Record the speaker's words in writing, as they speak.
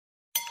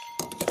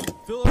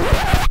Fill it.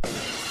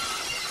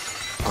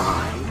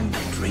 I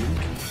drink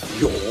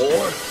your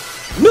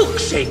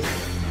milkshake.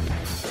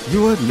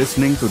 You are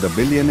listening to the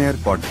Billionaire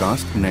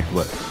Podcast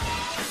Network.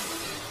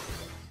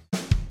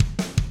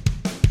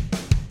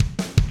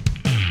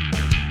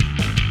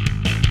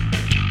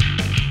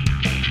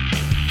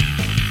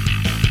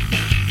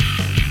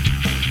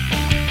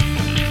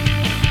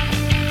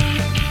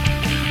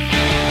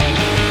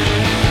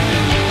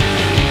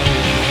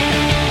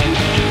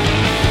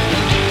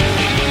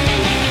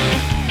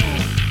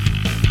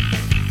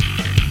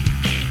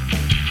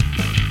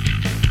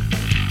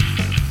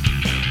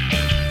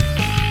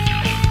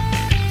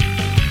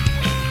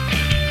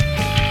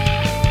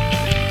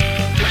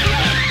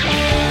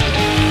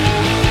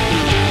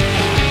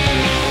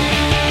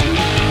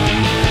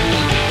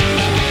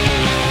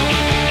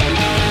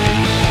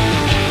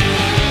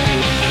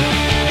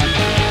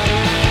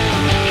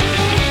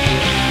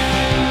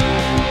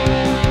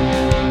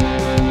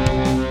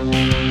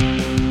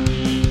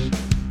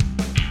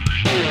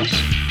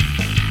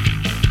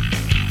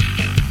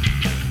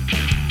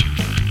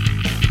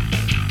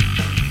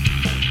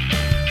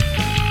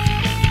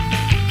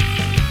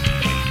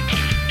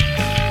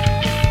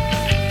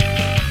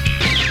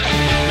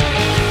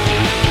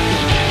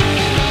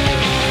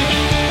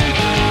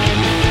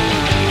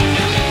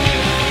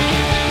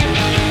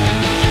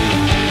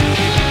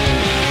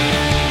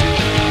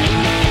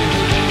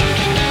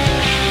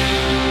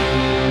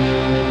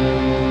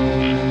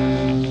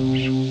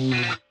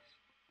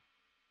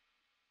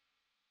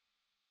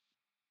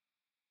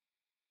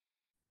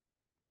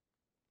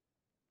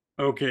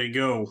 Okay,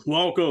 go.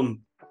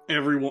 Welcome,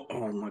 everyone.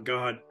 Oh my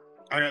god.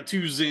 I got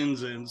two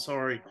Zins in,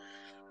 sorry.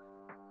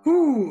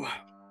 Whew.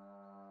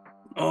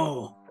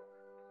 Oh.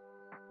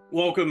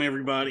 Welcome,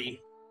 everybody,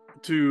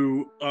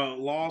 to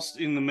Lost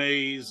in the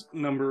Maize,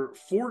 number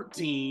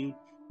 14.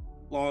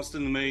 Lost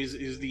in the Maize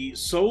is the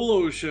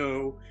solo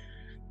show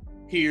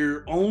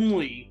here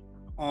only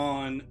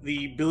on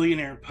the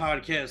Billionaire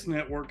Podcast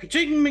Network.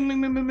 Ka-ching, ming,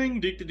 ming, ming, ming, ming,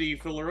 dick-to-dee,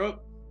 fill her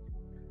up.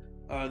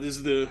 This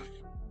is the...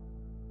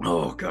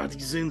 Oh god,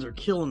 these Zins are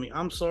killing me.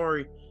 I'm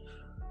sorry.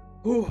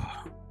 Whew.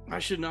 I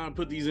should not have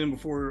put these in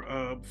before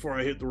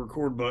I hit the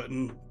record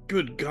button.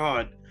 Good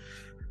god.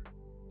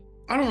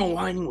 I don't know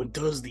why anyone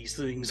does these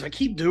things. I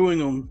keep doing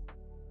them,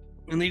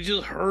 and they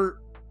just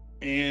hurt,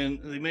 and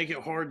they make it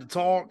hard to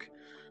talk.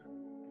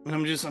 And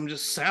I'm just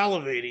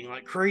salivating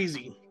like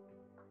crazy.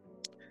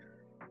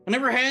 I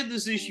never had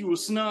this issue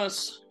with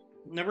snus.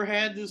 Never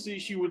had this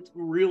issue with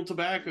real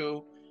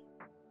tobacco.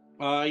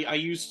 I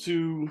used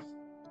to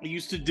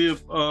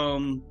dip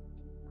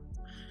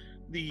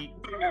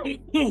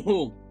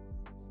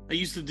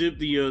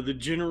the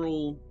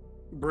General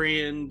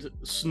brand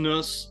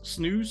snus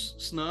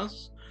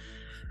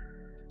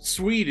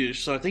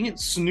Swedish, so I think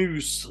it's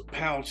snus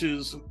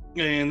pouches,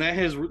 and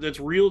that's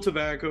real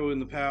tobacco in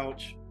the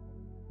pouch,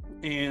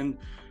 and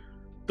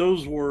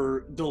those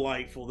were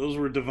delightful. Those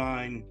were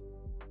divine.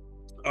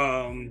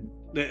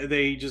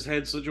 They just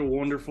had such a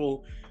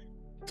wonderful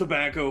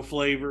tobacco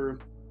flavor.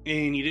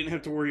 And you didn't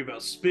have to worry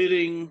about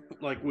spitting,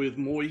 like with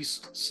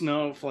moist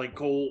snuff, like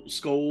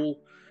Skoal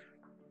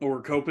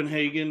or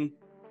Copenhagen.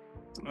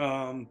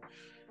 And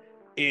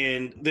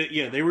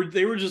they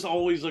were just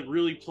always like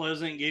really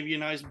pleasant, gave you a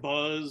nice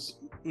buzz,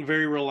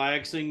 very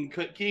relaxing.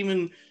 Came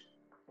in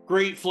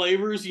great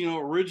flavors,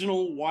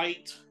 original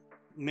white,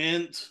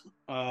 mint,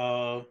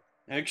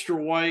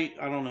 extra white.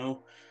 I don't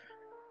know.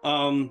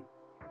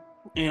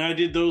 And I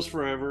did those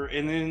forever,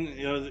 and then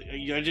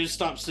I just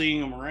stopped seeing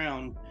them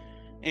around.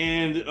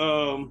 And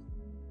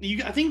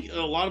I think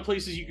a lot of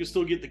places you can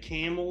still get the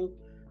Camel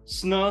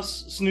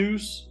snus,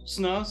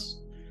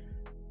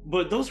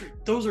 but those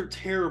are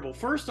terrible.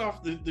 First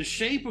off, the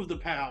shape of the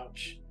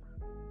pouch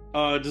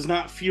does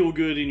not feel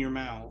good in your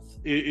mouth.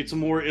 It's a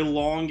more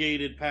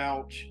elongated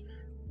pouch,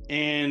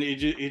 and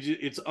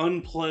it's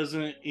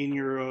unpleasant in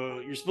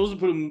your. You're supposed to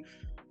put them.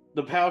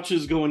 The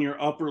pouches go in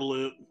your upper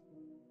lip,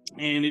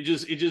 and it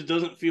just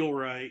doesn't feel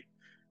right.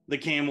 The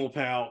Camel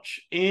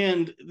pouch,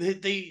 and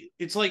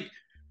it's like.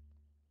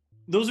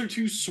 Those are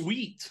too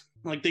sweet.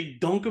 Like they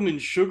dunk them in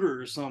sugar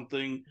or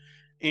something,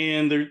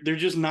 and they're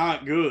just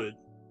not good.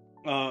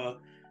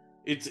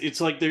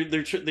 It's like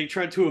they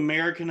tried to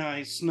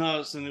Americanize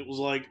snus, and it was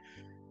like,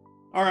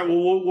 all right,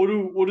 well,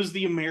 what does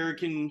the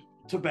American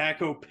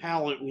tobacco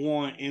palate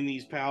want in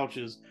these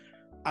pouches?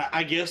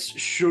 I guess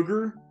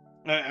sugar.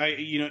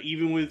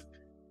 Even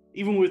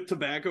with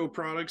tobacco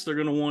products, they're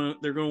gonna want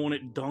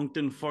it dunked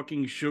in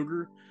fucking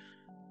sugar.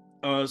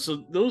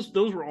 So those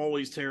were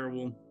always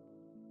terrible.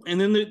 And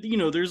then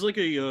there's like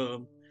I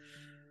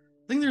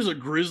think there's a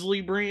Grizzly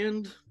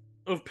brand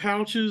of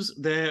pouches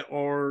that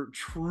are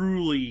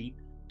truly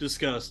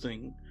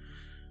disgusting,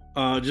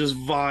 just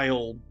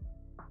vile,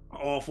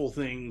 awful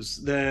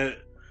things that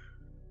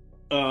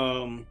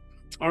are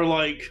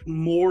like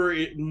more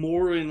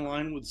in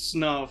line with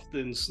snuff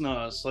than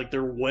snus. Like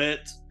they're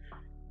wet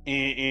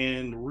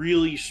and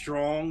really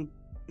strong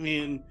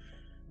and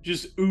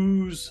just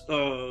ooze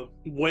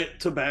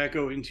wet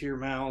tobacco into your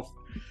mouth.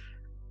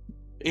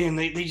 And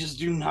they just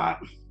do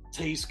not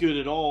taste good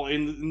at all.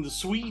 And the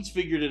Swedes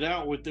figured it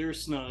out with their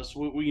snus.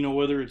 You know,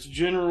 whether it's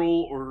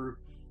General or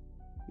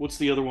what's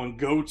the other one,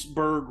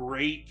 Goatsburg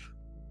Rape,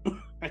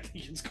 I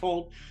think it's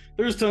called.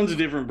 There's tons of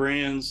different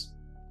brands,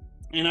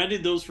 and I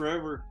did those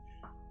forever.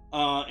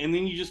 And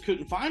then you just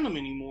couldn't find them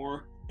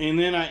anymore. And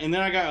then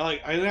I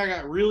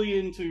got really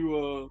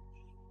into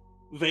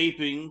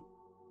vaping,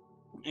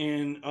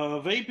 and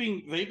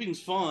vaping's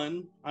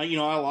fun. I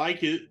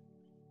like it.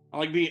 I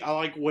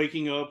like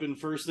waking up and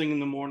first thing in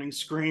the morning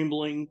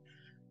scrambling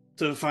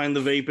to find the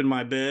vape in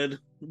my bed,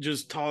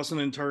 just tossing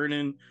and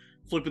turning,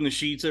 flipping the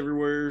sheets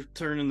everywhere,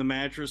 turning the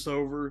mattress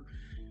over,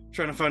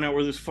 trying to find out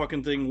where this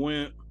fucking thing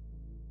went,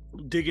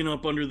 digging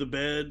up under the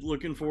bed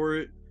looking for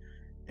it,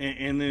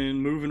 and then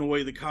moving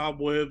away the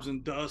cobwebs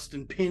and dust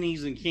and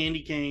pennies and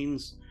candy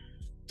canes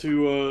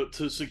to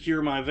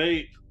secure my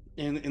vape,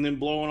 and then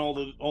blowing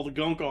all the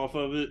gunk off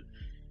of it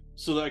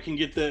so that I can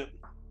get that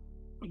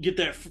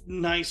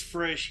nice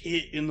fresh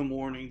hit in the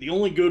morning, the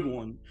only good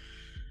one.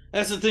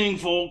 That's the thing,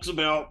 folks,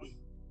 about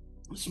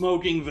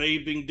smoking,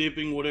 vaping,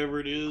 dipping, whatever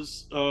it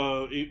is.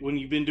 When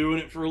you've been doing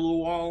it for a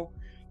little while,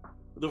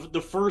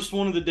 the first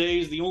one of the day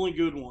is the only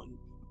good one,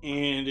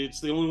 and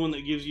it's the only one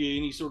that gives you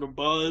any sort of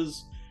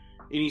buzz,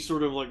 any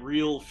sort of like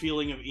real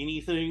feeling of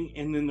anything.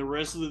 And then the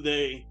rest of the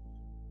day,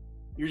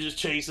 you're just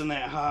chasing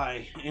that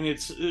high, and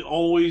it's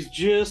always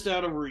just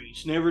out of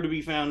reach, never to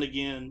be found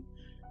again.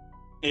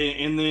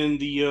 And then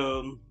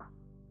the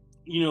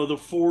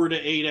 4 to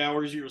 8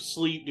 hours you're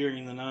asleep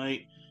during the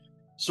night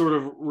sort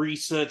of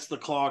resets the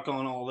clock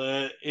on all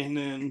that. And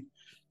then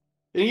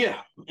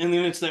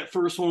it's that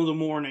first one of the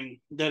morning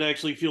that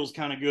actually feels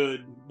kind of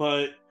good,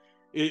 but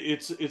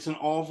it's an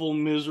awful,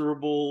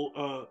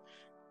 miserable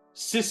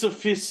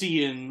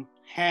Sisyphean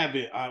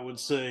habit, I would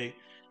say,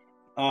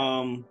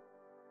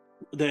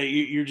 that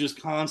you're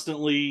just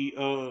constantly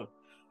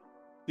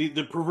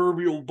the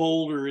proverbial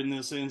boulder in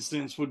this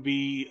instance would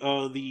be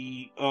I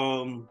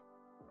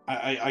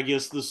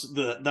guess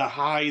the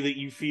high that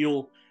you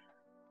feel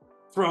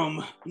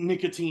from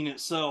nicotine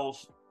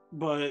itself,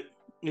 but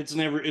it's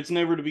never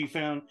to be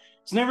found.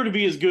 It's never to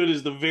be as good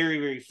as the very,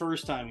 very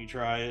first time you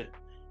try it,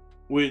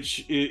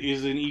 which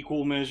is an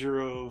equal measure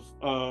of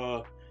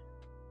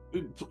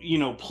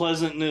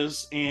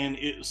pleasantness and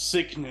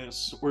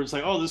sickness, where it's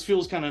like, oh, this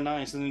feels kind of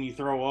nice, and then you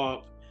throw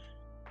up.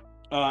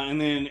 And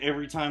then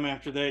every time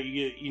after that,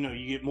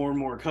 you get more and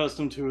more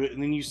accustomed to it,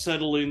 and then you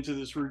settle into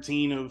this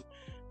routine of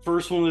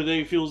first one of the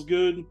day feels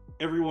good,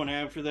 everyone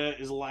after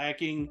that is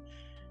lacking,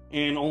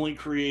 and only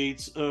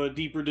creates a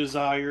deeper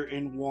desire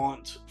and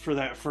want for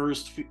that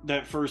first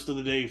of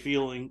the day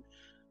feeling.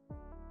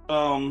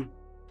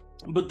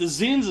 But the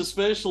Zins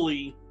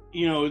especially,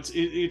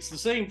 it's the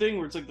same thing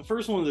where it's like the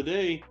first one of the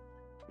day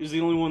is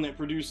the only one that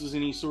produces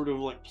any sort of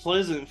like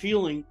pleasant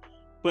feeling.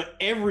 But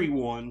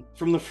everyone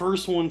from the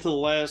first one to the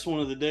last one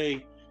of the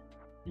day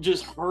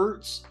just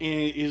hurts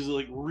and is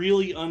like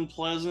really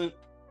unpleasant.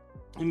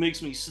 It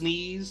makes me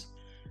sneeze.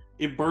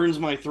 It burns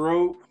my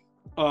throat.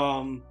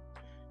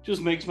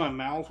 Just makes my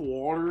mouth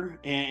water,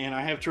 and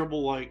I have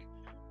trouble like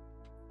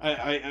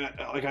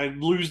I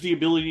lose the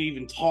ability to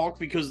even talk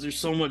because there's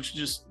so much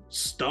just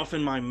stuff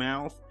in my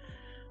mouth.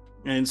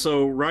 And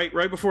so right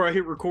before I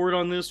hit record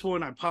on this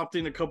one, I popped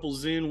in a couple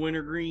Zen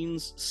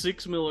wintergreens,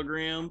 6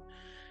 milligram.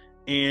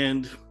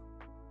 And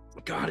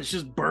God, it's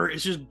just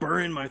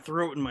burning my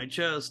throat and my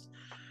chest.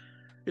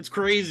 It's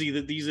crazy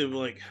that these have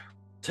like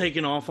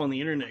taken off on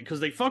the internet, because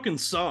they fucking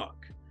suck.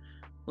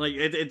 Like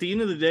at the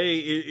end of the day,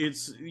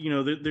 it's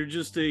they're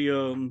just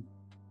a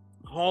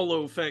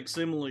hollow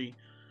facsimile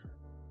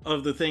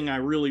of the thing I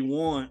really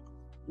want,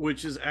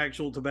 which is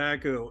actual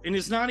tobacco. And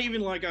it's not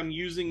even like I'm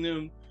using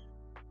them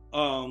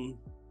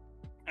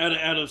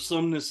out of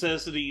some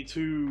necessity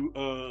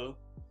to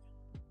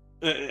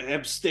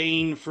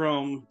abstain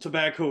from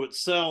tobacco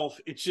itself.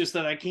 It's just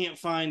that I can't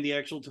find the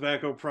actual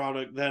tobacco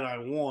product that I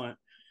want,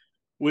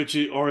 which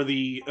are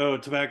the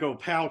tobacco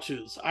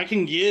pouches. I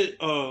can get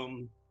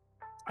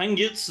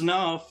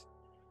snuff,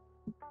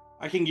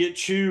 I can get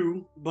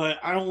chew, but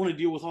I don't want to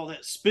deal with all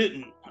that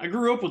spitting. I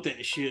grew up with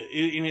that shit,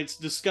 and it's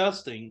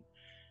disgusting,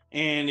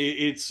 and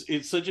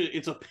it's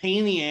a pain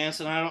in the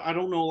ass, and I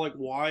don't know like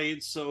why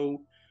it's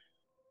so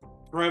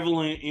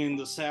prevalent in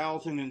the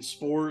South and in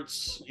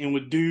sports and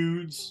with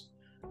dudes.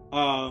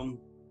 But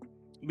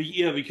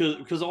yeah,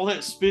 because all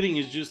that spitting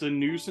is just a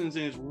nuisance,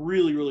 and it's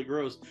really, really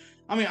gross.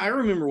 I mean, I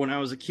remember when I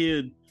was a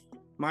kid,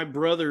 my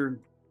brother,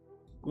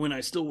 when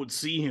I still would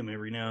see him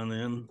every now and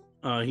then,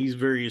 he's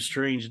very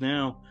estranged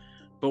now,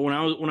 but when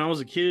I was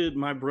a kid,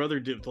 my brother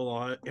dipped a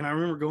lot, and I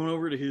remember going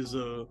over to his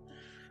I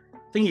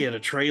think he had a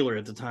trailer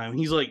at the time.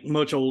 He's like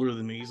much older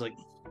than me. He's like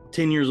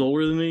 10 years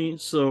older than me,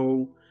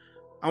 so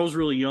I was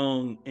really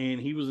young, and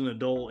he was an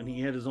adult, and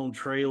he had his own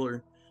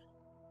trailer.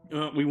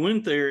 We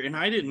went there, and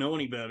I didn't know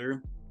any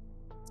better.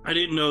 I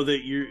didn't know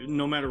that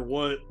no matter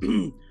what,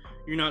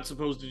 you're not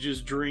supposed to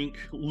just drink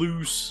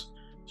loose,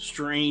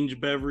 strange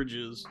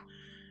beverages.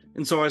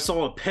 And so I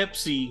saw a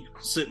Pepsi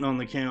sitting on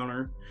the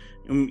counter,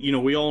 and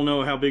we all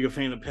know how big a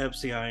fan of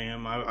Pepsi I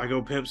am. I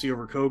go Pepsi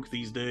over Coke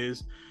these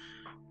days.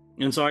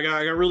 And so I got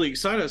really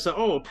excited. I said,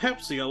 "Oh, a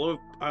Pepsi!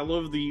 I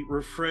love the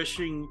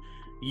refreshing,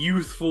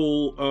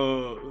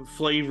 youthful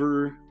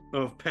flavor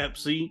of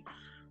Pepsi."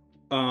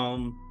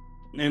 Um,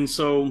 and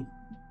so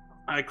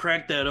I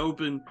cracked that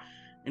open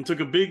and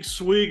took a big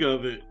swig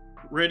of it,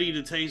 ready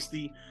to taste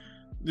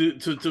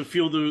to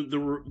feel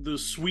the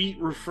sweet,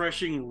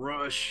 refreshing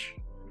rush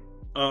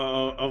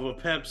of a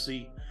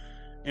Pepsi.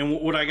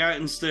 And what I got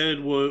instead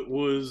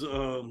was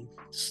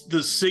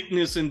the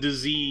sickness and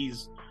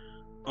disease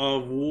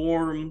of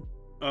warm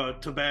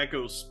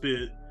tobacco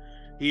spit.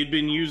 He had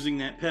been using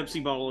that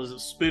Pepsi bottle as a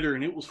spitter,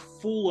 and it was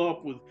full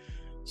up with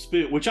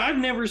spit, which I've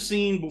never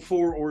seen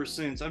before or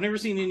since. I've never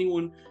seen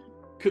anyone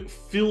could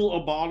fill a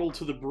bottle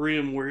to the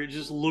brim where it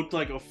just looked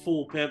like a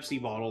full Pepsi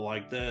bottle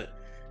like that.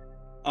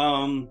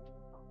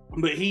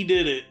 But he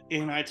did it,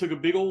 and I took a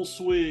big old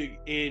swig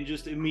and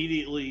just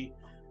immediately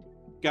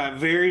got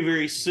very,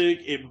 very sick.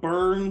 It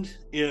burned,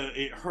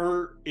 it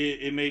hurt,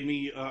 it made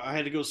me, I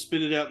had to go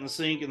spit it out in the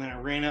sink, and then I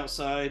ran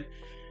outside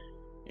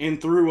and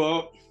threw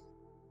up.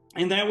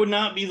 And that would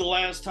not be the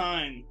last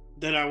time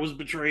that I was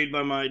betrayed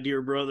by my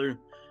dear brother.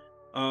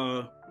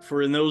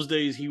 For in those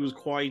days, he was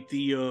quite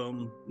the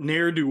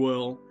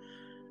ne'er-do-well,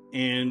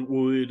 and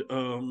would,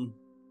 I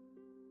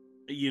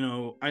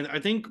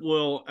think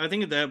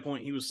at that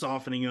point he was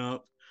softening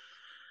up.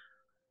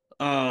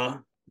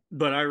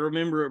 But I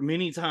remember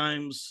many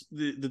times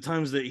the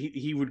times that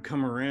he would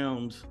come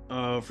around.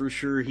 For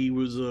sure, he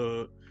was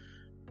a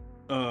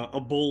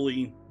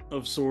bully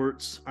of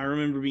sorts. I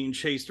remember being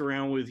chased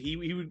around with he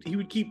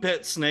would keep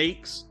pet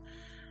snakes,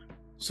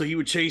 so he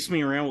would chase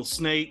me around with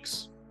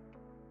snakes.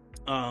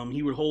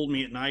 He would hold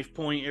me at knife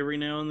point every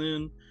now and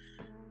then.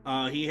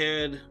 He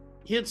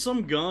had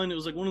some gun. It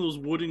was like one of those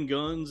wooden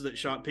guns that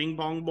shot ping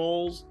pong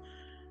balls,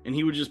 and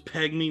he would just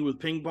peg me with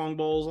ping pong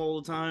balls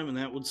all the time, and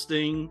that would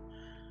sting.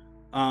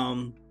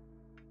 And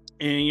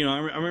I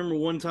remember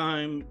one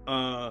time,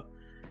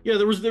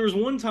 there was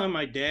one time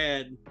my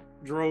dad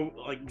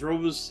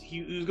drove us.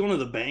 He was going to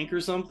the bank or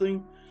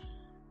something.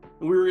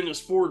 We were in his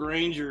Ford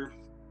Ranger,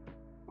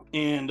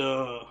 and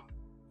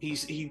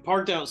he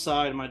parked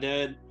outside. And my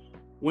dad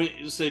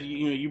said,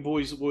 you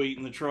boys wait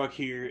in the truck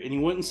here, and he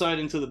went inside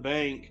into the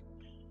bank.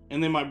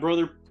 And then my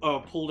brother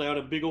pulled out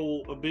a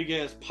big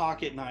ass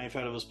pocket knife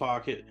out of his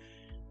pocket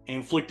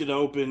and flicked it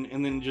open,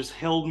 and then just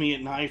held me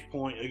at knife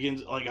point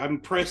against, like, I was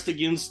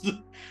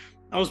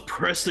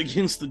pressed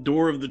against the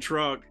door of the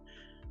truck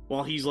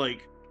while he's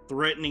like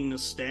threatening to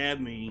stab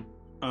me,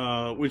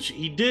 which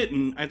he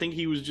didn't. I think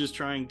he was just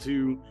trying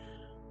to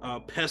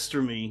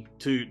pester me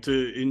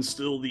to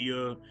instill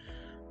the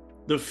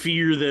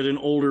fear that an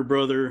older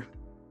brother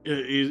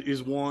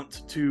is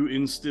wont to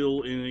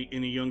instill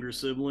in a younger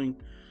sibling.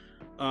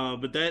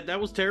 But that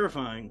was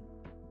terrifying,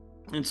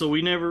 and so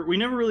we never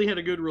really had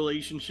a good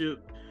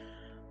relationship,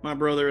 my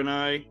brother and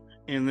I.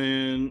 And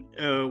then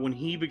when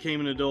he became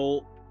an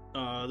adult,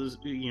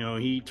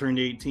 he turned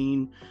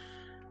 18.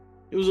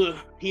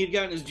 He had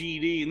gotten his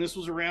GED, and this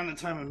was around the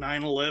time of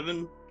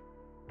 9/11.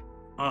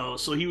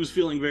 So he was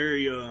feeling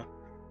very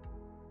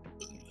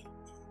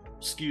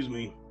excuse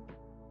me.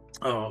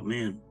 Oh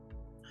man,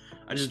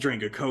 I just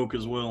drank a Coke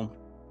as well,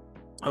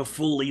 a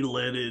fully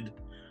leaded,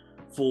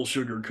 full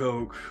sugar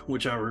Coke,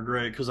 which I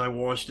regret because I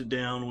washed it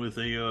down with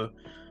a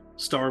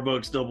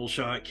Starbucks double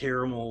shot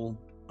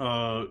caramel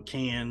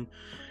can.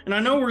 And I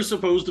know we're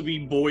supposed to be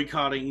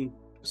boycotting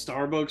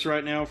Starbucks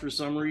right now for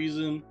some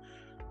reason,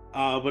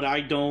 but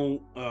I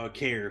don't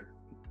care.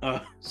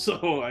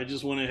 So I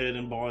just went ahead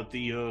and bought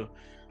the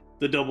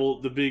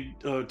big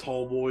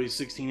tall boy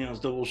 16-ounce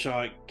double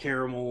shot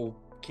caramel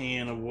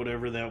can of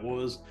whatever that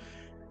was.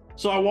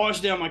 So I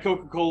washed down my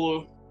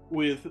Coca-Cola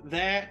with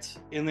that,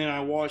 and then I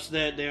washed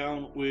that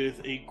down with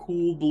a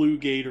cool blue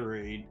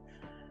Gatorade.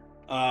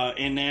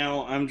 And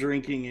now I'm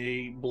drinking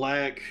a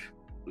black,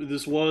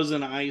 this was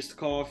an iced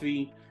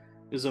coffee,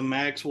 is a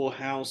Maxwell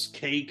House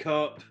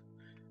K-Cup.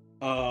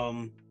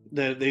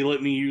 That they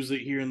let me use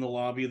it here in the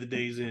lobby of the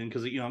Days Inn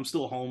because I'm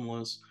still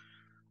homeless.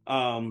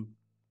 But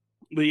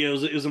yeah,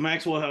 it was a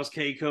Maxwell House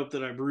K-Cup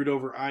that I brewed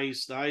over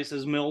ice. The ice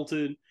has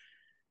melted.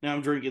 Now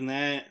I'm drinking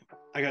that.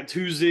 I got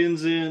 2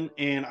 Zins in,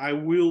 and I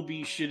will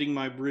be shitting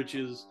my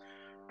britches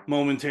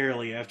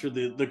momentarily after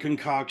the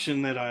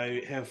concoction that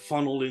I have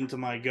funneled into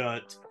my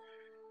gut.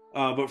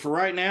 But for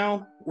right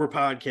now, we're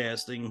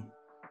podcasting.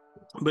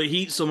 But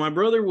so my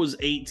brother was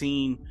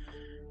 18,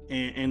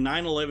 and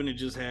 9/11 had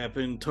just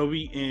happened.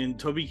 Toby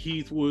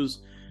Keith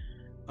was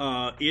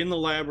in the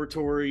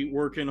laboratory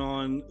working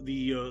on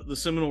the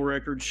seminal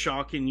record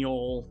 "Shock and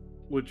Y'all,"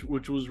 which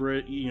was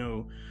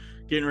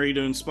getting ready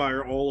to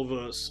inspire all of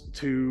us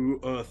to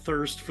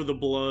thirst for the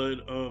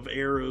blood of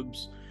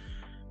Arabs.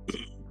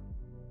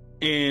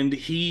 And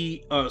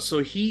he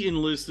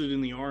enlisted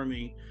in the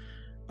army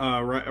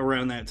right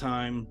around that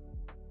time.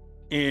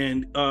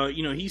 And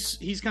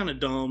he's kind of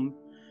dumb,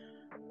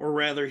 or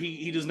rather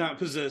he does not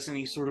possess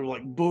any sort of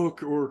like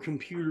book or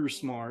computer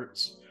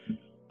smarts.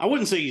 I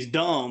wouldn't say he's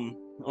dumb.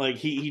 Like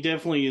he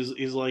definitely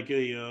is like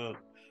a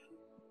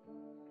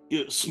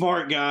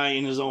smart guy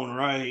in his own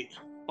right.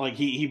 like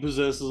he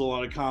possesses a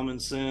lot of common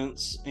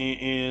sense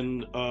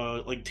and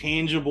like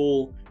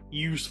tangible,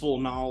 useful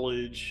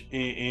knowledge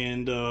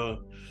and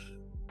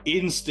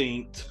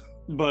instinct,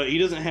 but he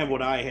doesn't have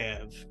what I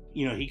have.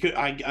 You know, he could.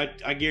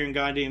 I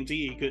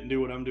guarantee he couldn't do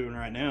what I'm doing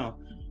right now.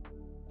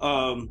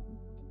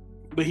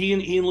 But he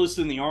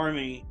enlisted in the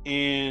army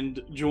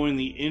and joined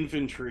the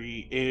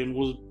infantry and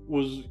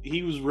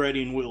was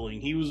ready and willing.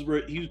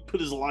 He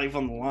put his life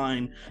on the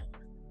line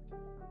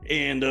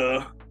and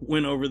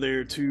went over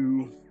there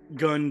to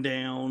gun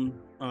down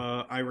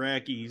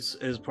Iraqis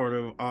as part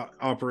of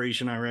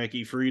Operation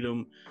Iraqi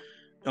Freedom.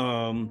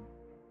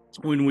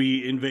 When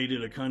we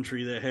invaded a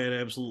country that had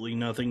absolutely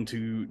nothing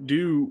to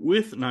do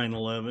with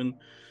 9/11,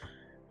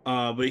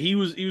 but he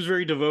was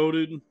very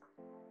devoted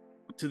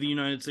to the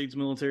United States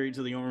military,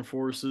 to the armed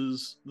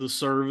forces, the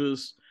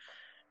service,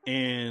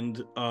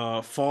 and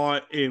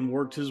fought and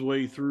worked his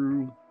way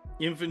through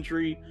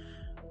infantry.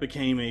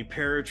 Became a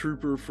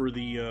paratrooper for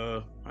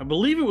the I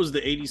believe it was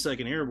the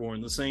 82nd Airborne,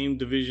 the same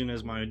division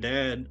as my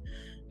dad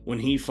when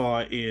he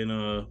fought in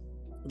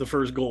the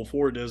first Gulf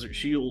War, Desert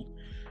Shield.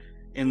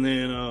 And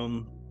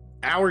then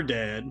our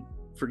dad,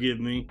 forgive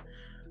me,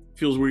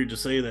 feels weird to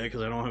say that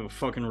because I don't have a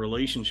fucking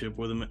relationship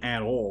with him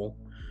at all.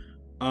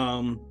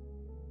 And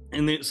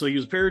then so he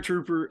was a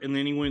paratrooper, and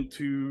then he went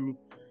to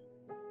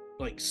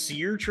like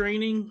SEER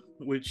training,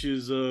 which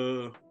is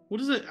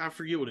what is it? I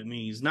forget what it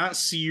means. Not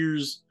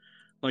Sears,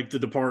 like the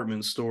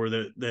department store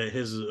that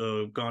has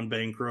gone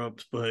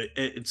bankrupt, but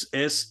it's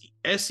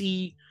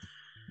SERE.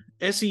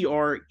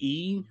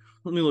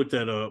 Let me look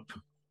that up.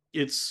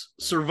 It's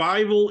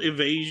survival,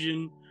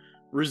 evasion,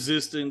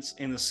 resistance,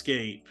 and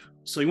escape.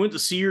 So he went to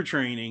SEER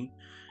training,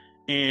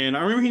 and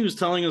I remember he was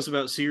telling us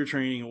about SEER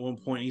training at one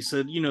point. He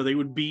said, you know, they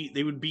would beat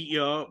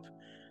you up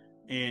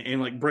and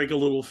like break a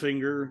little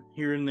finger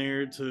here and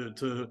there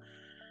to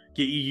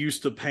get you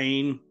used to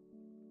pain.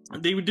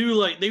 They would do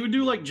like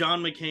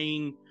John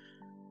McCain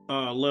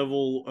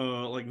level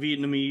like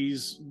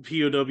Vietnamese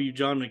POW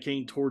John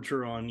McCain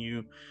torture on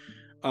you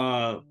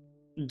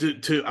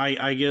to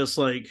I guess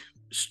like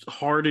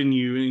harden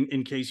you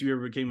in case you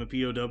ever became a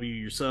POW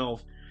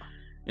yourself.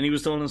 And he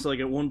was telling us like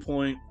at one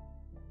point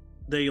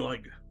they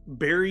like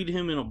buried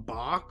him in a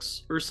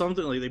box or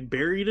something. Like they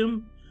buried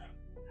him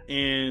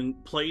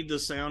and played the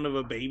sound of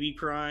a baby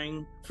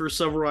crying for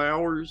several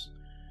hours.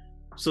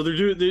 So they're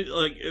doing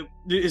like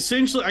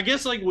essentially, I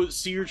guess like what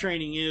SEER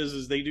training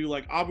is they do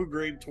like Abu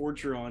Ghraib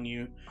torture on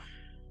you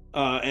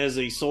as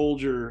a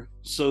soldier,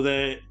 so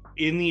that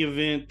in the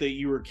event that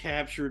you were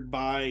captured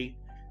by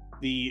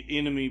the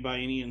enemy, by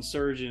any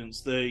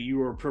insurgents, that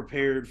you are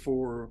prepared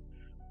for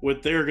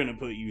what they're going to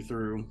put you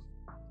through.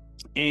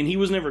 And he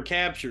was never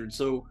captured,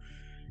 so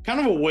kind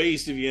of a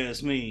waste if you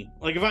ask me.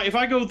 Like if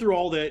I go through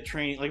all that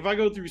training, like if I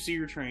go through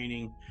SEER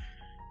training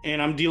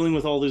and I'm dealing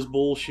with all this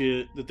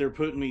bullshit that they're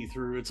putting me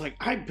through, it's like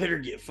I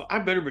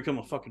better become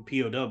a fucking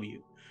POW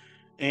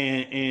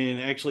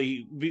and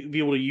actually be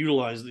able to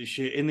utilize this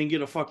shit and then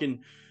get a fucking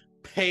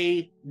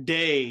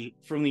payday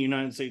from the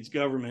United States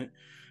government,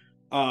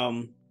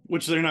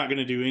 which they're not going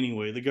to do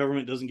anyway. The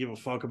government doesn't give a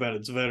fuck about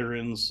its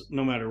veterans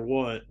no matter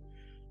what,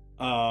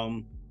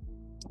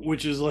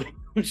 which is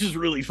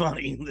really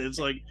funny. It's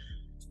like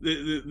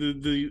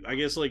the I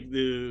guess like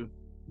the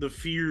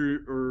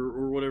fear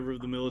or whatever of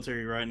the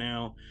military right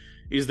now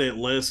is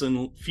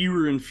that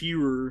fewer and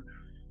fewer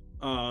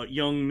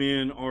young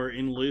men are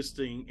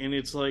enlisting. And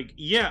it's like,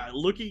 yeah,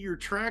 look at your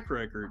track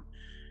record.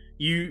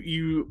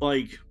 You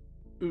like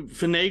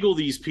finagle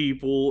these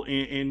people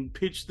and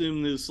pitch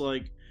them this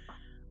like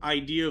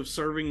idea of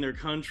serving their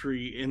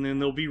country, and then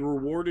they'll be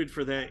rewarded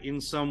for that in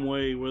some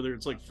way, whether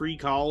it's like free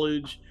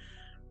college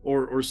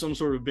or some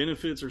sort of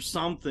benefits or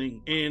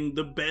something. And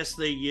the best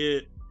they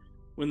get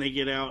when they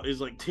get out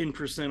is like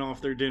 10%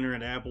 off their dinner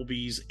at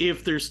Applebee's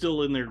if they're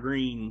still in their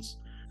greens,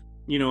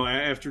 you know,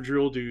 after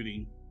drill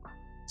duty,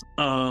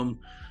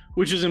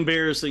 which is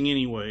embarrassing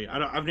anyway.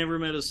 I've never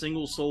met a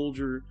single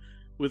soldier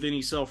with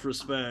any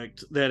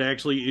self-respect that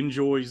actually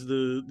enjoys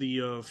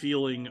the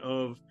feeling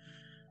of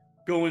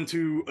going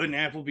to an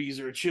Applebee's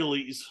or a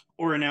Chili's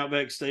or an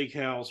Outback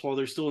Steakhouse while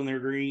they're still in their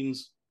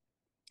greens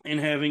and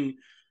having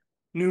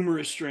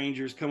numerous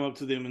strangers come up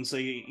to them and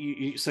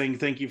saying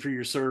thank you for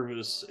your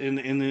service, and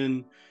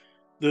then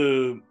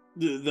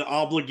the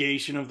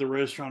obligation of the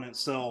restaurant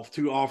itself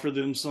to offer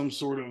them some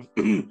sort of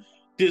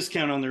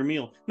discount on their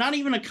meal. Not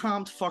even a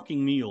comped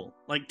fucking meal,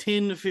 like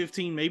 10 to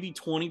 15, maybe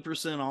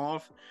 20%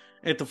 off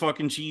at the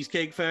fucking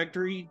Cheesecake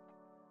Factory.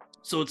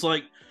 So it's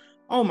like,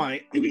 oh,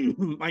 my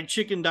my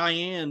chicken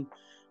Diane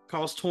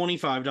costs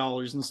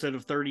 $25 instead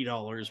of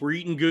 $30. We're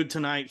eating good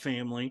tonight,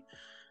 family.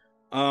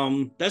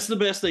 That's the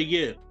best they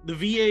get. The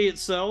VA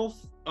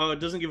itself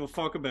doesn't give a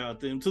fuck about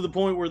them, to the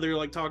point where they're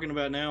like talking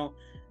about now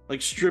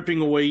like stripping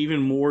away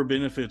even more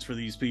benefits for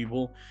these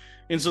people.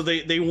 And so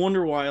they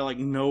wonder why like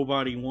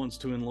nobody wants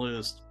to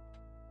enlist.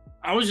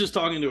 I was just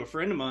talking to a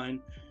friend of mine.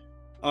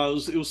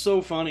 It was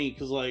so funny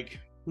because like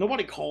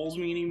nobody calls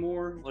me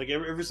anymore. Like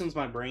ever since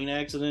my brain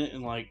accident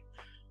and like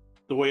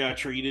the way I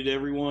treated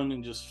everyone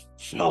and just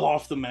fell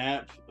off the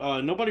map.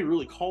 Nobody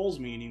really calls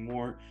me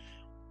anymore.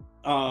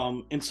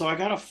 And so I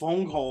got a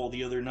phone call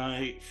the other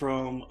night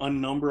from a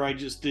number I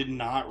just did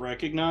not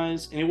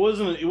recognize, and it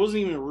wasn't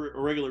even a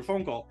regular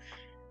phone call.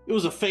 It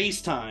was a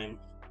FaceTime,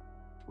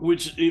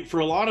 which for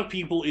a lot of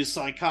people is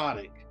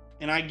psychotic,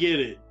 and I get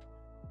it.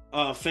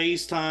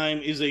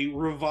 FaceTime is a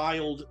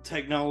reviled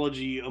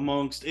technology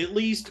amongst at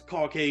least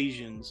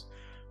Caucasians.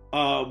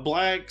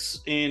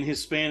 Blacks and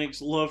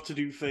Hispanics love to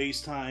do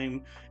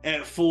FaceTime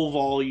at full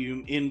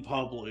volume in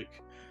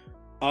public.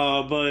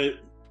 But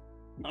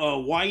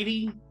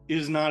Whitey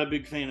is not a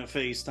big fan of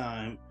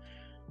FaceTime.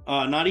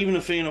 Not even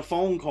a fan of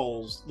phone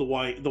calls. The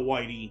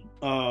Whitey.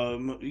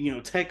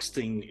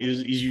 Texting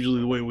is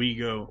usually the way we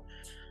go.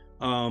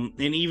 And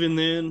even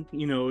then,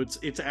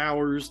 it's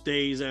hours,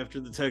 days after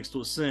the text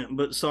was sent.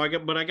 But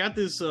I got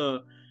this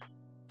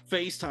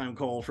FaceTime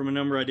call from a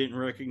number I didn't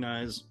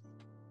recognize.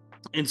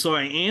 And so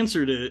I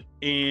answered it,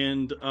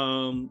 and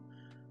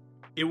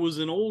it was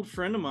an old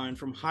friend of mine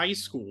from high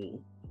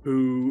school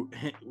who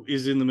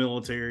is in the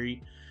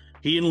military.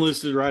 He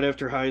enlisted right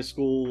after high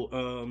school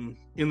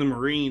in the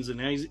Marines, and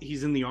now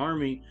he's in the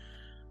Army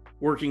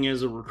working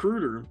as a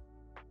recruiter.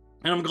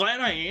 And I'm glad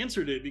I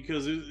answered it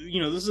because, this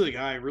is a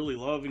guy I really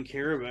love and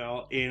care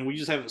about, and we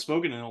just haven't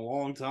spoken in a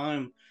long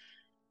time.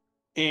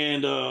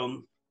 And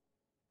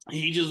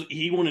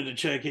he wanted to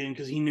check in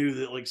because he knew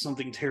that like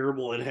something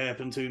terrible had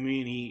happened to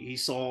me, and he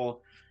saw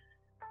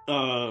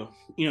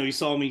he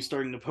saw me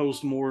starting to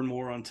post more and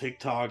more on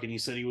TikTok, and he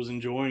said he was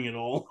enjoying it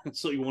all.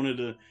 So he wanted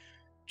to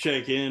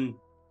check in,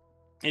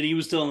 and he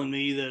was telling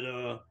me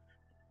that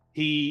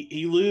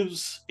he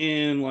lives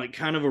in like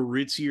kind of a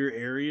ritzier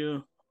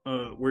area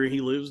where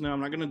he lives now.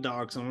 I'm not going to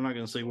dox him, I'm not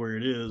going to say where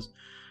it is,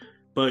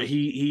 but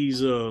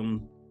he's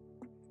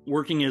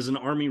working as an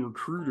Army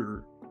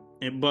recruiter,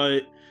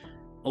 but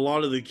a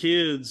lot of the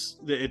kids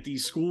that at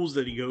these schools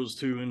that he goes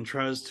to and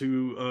tries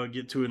to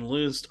get to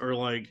enlist are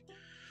like,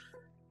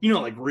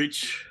 like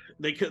rich.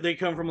 They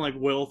come from like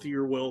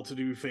wealthier,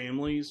 well-to-do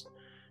families,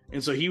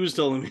 and so he was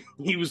telling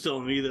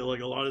me that like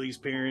a lot of these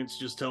parents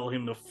just tell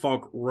him to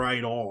fuck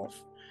right off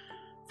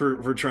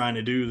for trying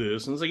to do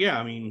this. And it's like, yeah,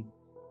 I mean,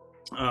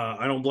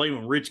 I don't blame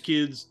them. Rich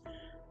kids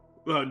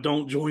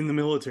don't join the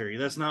military.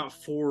 That's not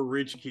for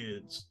rich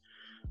kids.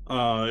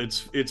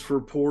 It's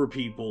for poor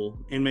people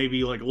and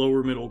maybe like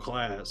lower middle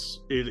class.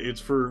 It's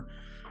for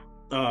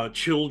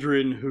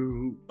children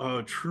who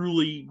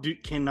truly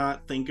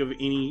cannot think of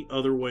any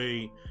other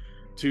way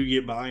to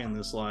get by in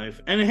this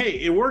life. And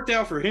hey, it worked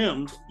out for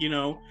him.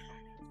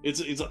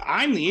 It's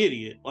I'm the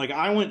idiot. Like,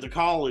 I went to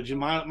college and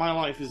my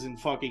life is in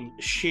fucking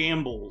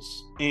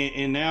shambles,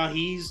 and now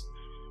he's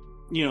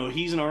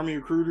an Army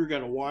recruiter,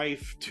 got a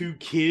wife, 2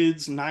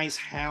 kids, nice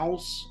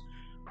house,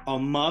 a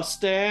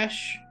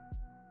mustache.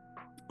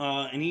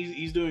 And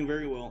he's doing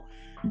very well.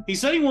 He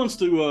said he wants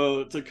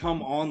to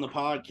come on the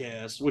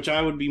podcast, which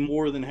I would be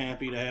more than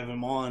happy to have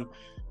him on,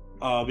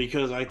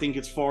 because I think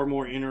it's far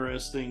more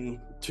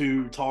interesting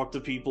to talk to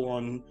people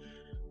on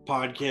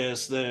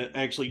podcasts that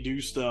actually do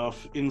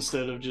stuff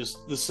instead of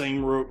just the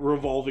same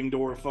revolving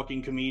door of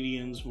fucking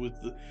comedians with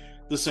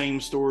the same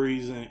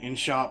stories and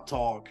shop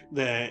talk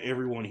that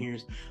everyone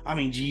hears. I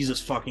mean, Jesus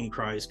fucking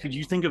Christ, could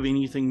you think of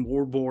anything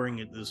more boring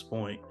at this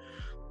point?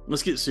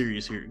 Let's get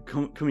serious here.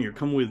 Come here.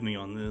 Come with me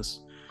on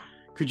this.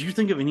 Could you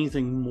think of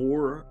anything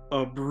more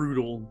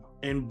brutal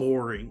and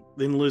boring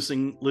than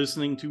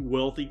listening to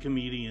wealthy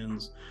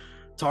comedians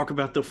talk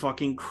about the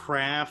fucking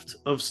craft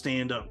of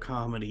stand-up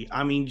comedy?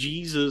 I mean,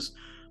 Jesus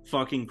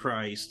fucking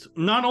Christ.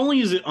 Not only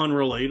is it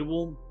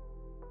unrelatable,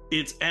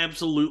 it's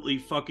absolutely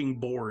fucking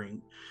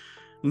boring.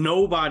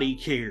 Nobody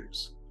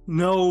cares.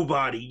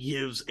 Nobody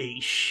gives a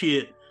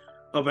shit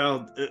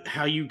about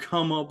how you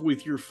come up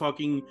with your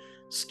fucking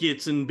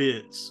skits and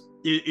bits.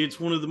 It's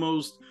one of the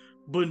most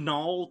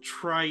banal,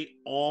 trite,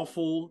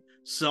 awful,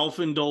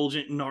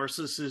 self-indulgent,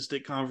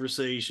 narcissistic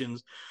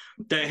conversations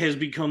that has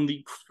become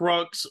the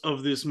crux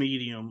of this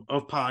medium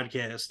of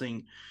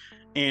podcasting.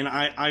 And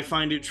I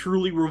find it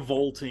truly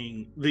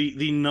revolting,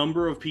 the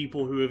number of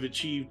people who have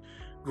achieved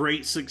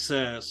great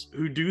success,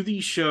 who do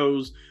these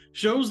shows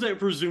that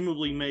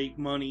presumably make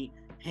money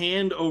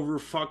hand over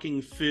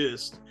fucking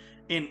fist,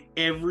 in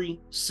every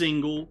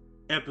single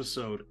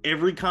episode,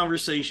 every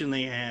conversation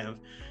they have,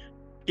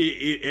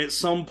 at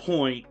some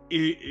point,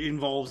 it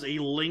involves a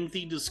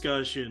lengthy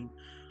discussion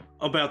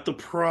about the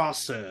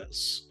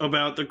process,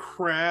 about the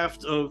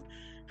craft of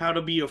how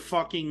to be a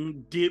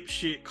fucking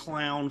dipshit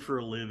clown for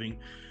a living.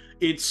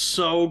 It's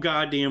so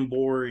goddamn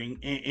boring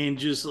and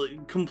just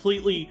like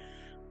completely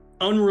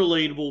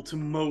unrelatable to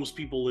most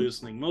people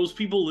listening. Most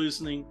people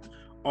listening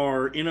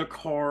are in a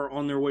car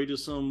on their way to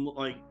some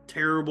like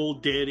terrible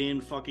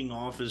dead-end fucking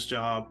office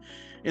job,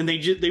 and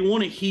they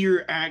want to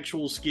hear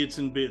actual skits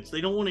and bits.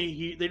 They don't want to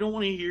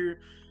hear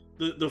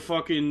the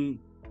fucking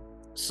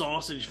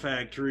sausage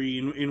factory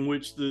in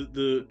which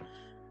the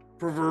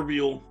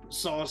proverbial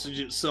sausage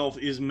itself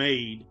is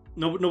made.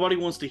 Nobody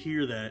wants to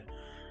hear that.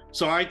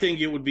 So I think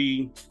it would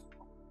be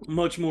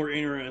much more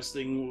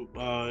interesting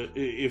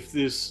if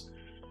this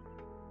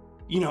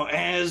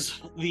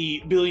as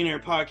the Billionaire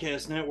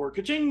Podcast Network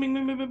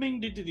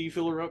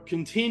filler up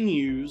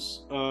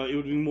continues, it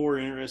would be more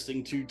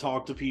interesting to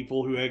talk to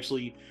people who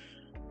actually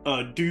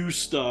do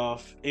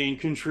stuff and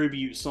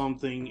contribute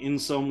something in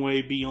some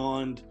way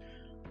beyond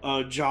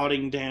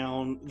jotting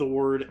down the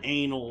word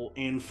anal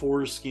and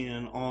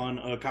foreskin on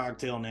a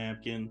cocktail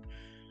napkin,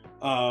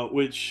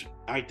 which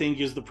I think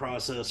is the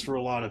process for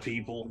a lot of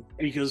people,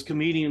 because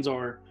comedians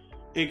are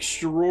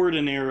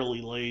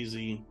extraordinarily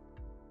lazy.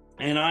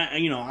 And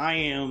I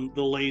am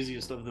the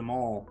laziest of them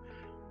all.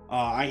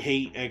 I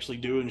hate actually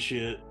doing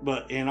shit,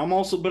 but I'm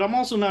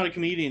also not a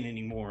comedian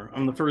anymore.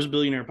 I'm the first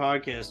billionaire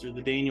podcaster,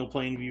 the Daniel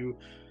Plainview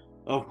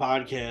of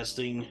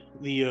podcasting,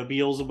 the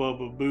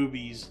Beelzebub of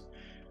boobies.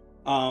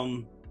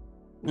 And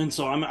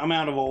so I'm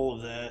out of all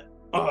of that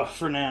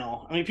for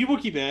now. I mean, people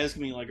keep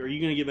asking me, like, are you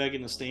going to get back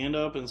into stand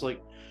up? And it's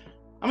like,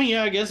 I mean,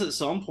 yeah, I guess at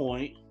some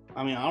point.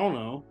 I mean, I don't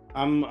know.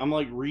 I'm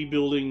like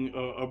rebuilding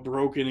a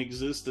broken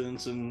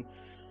existence and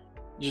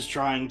just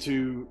trying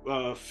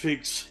to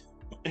fix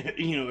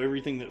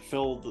everything that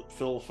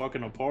fell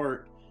fucking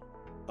apart.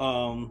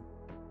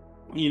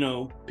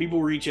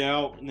 People reach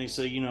out and they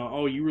say,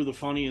 oh, you were the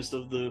funniest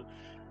of the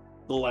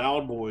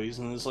Loud Boys,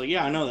 and it's like,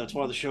 yeah, I know, that's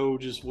why the show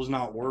just was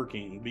not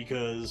working,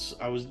 because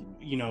I was,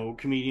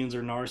 comedians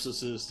are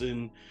narcissists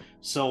and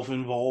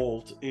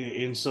self-involved,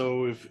 and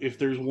so if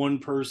there's one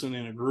person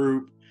in a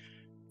group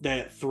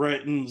that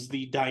threatens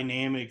the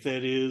dynamic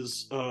that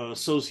is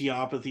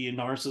sociopathy and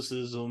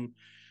narcissism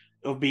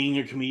of being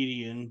a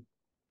comedian,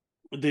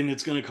 then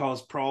it's going to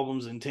cause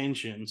problems and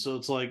tension. So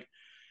it's like,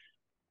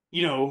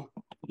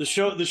 the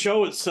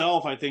show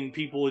itself, I think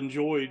people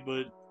enjoyed,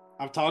 but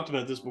I've talked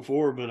about this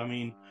before, but I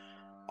mean,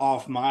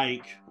 off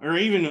mic, or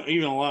even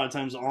a lot of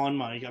times on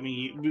mic, I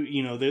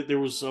mean, there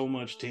was so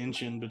much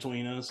tension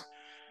between us,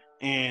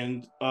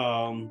 and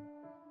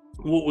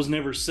what was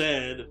never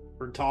said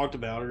or talked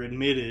about or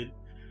admitted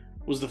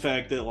was the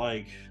fact that,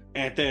 like,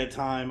 at that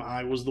time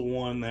I was the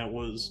one that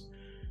was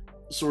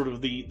sort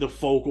of the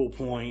focal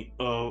point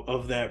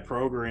of that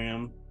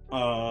program,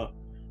 and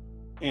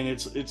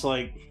it's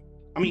like,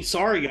 I mean,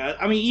 sorry guys,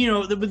 I mean,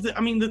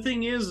 the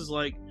thing is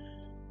like,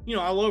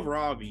 I love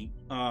Robbie,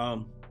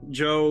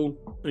 Joe,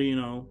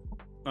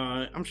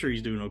 I'm sure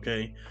he's doing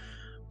okay,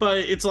 but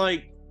it's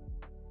like,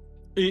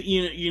 when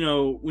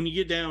you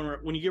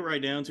get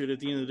right down to it, at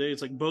the end of the day,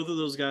 it's like both of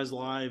those guys'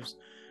 lives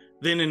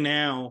then and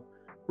now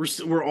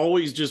were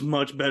always just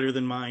much better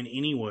than mine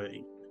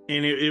anyway.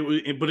 And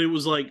it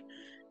was like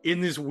in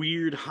this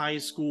weird high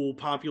school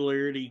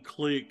popularity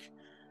clique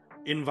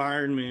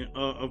environment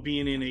of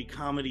being in a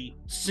comedy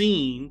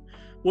scene.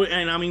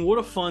 And I mean, what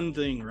a fun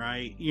thing,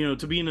 right?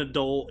 To be an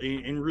adult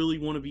and really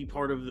want to be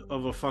part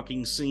of a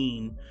fucking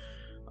scene.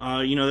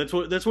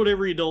 That's what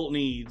every adult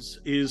needs,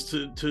 is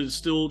to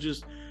still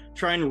just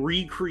try and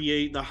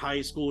recreate the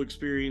high school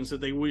experience that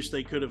they wish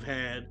they could have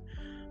had.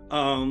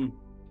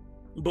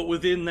 But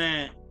within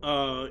that,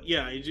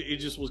 it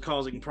just was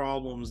causing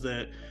problems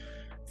that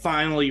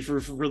finally, for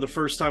the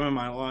first time in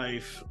my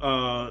life,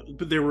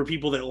 there were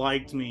people that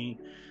liked me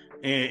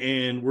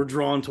and were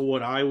drawn to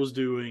what I was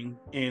doing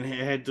and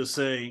had to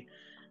say,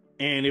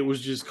 and it was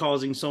just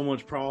causing so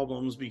much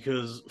problems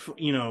because,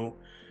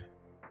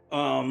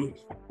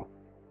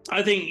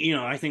 I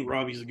think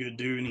Robbie's a good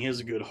dude and he has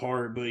a good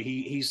heart, but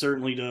he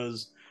certainly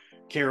does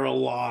care a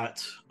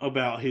lot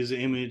about his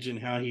image and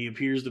how he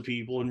appears to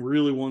people and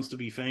really wants to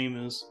be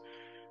famous.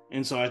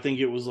 And so I think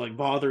it was like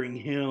bothering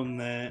him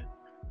that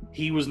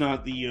he was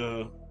not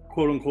the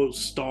quote unquote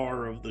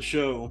star of the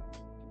show.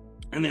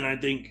 And then I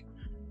think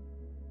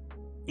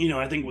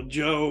with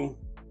Joe,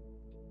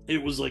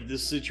 it was like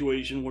this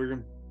situation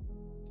where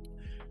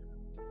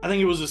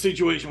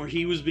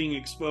he was being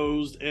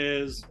exposed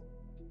as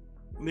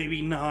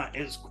maybe not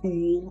as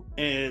cool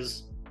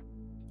as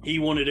he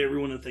wanted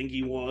everyone to think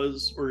he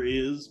was or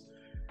is.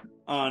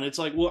 And it's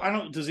like,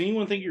 well, does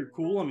anyone think you're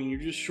cool? I mean, you're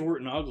just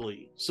short and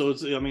ugly. So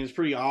it's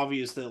pretty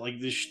obvious that, like,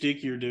 this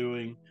shtick you're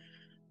doing,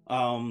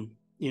 I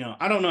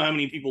don't know how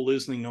many people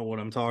listening know what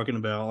I'm talking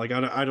about. Like,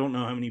 I don't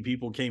know how many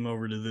people came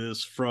over to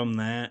this from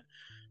that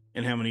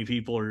and how many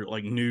people are,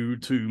 like, new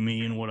to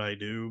me and what I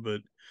do.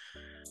 But,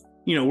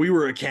 we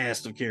were a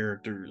cast of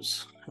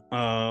characters.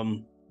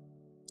 And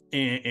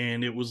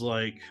it was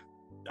like,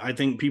 I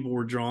think people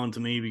were drawn to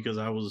me because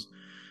I was,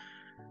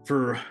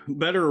 for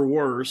better or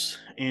worse,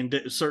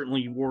 and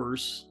certainly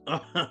worse,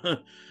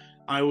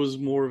 I was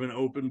more of an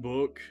open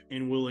book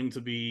and willing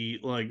to be,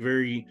 like,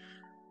 very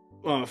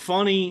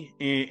funny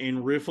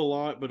and riff a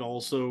lot, but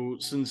also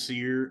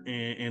sincere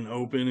and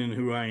open in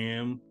who I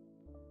am.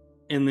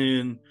 And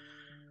then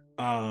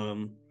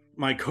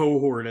my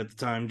cohort at the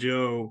time,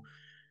 Joe,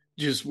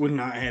 just would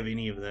not have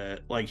any of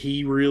that. Like,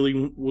 he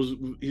really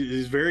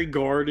is very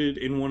guarded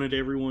and wanted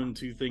everyone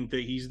to think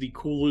that he's the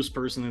coolest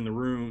person in the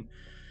room.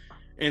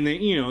 And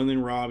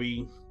then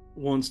Robbie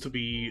wants to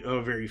be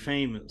very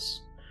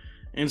famous.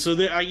 And so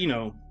that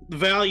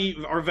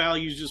our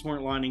values just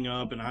weren't lining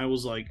up, and I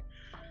was like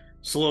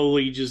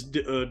slowly just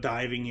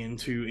diving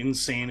into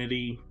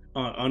insanity,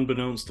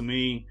 unbeknownst to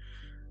me.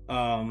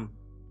 And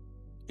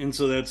And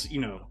so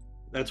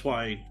that's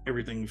why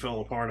everything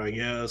fell apart, I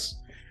guess.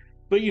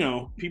 But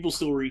people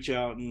still reach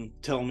out and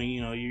tell me,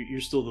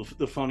 you're still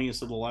the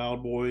funniest of the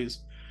Loud Boys,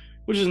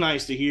 which is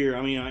nice to hear.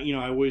 I mean,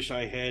 I wish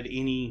I had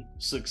any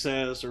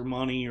success or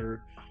money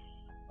or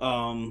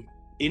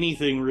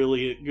anything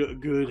really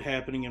good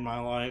happening in my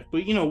life.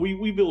 But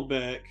we build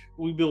back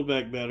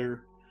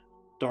better.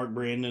 Dark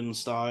Brandon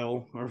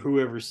style, or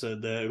whoever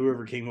said that,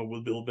 whoever came up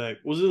with Build Back,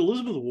 was it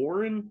Elizabeth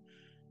Warren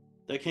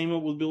that came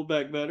up with Build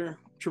Back Better?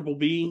 Triple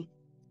B.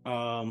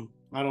 I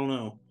don't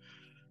know.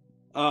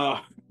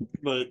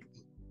 But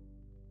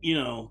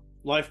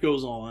life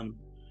goes on.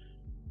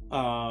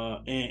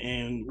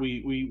 And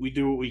we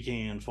do what we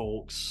can,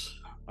 folks.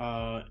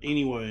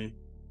 Anyway,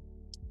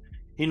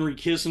 Henry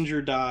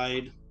Kissinger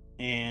died,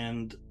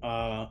 and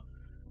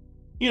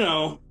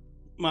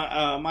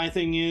my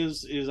thing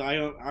is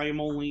I am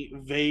only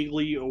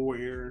vaguely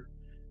aware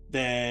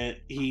that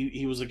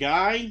he was a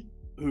guy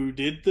who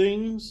did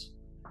things,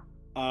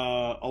 a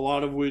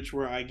lot of which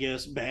were, I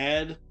guess,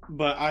 bad,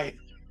 but I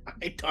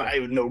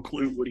have no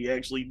clue what he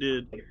actually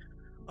did.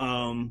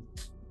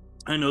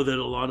 I know that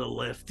a lot of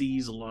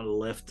leftists,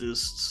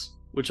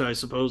 which I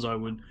suppose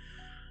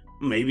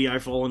maybe I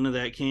fall into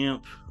that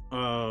camp,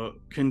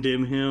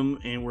 condemn him,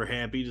 and we're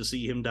happy to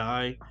see him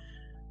die.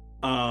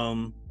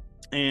 And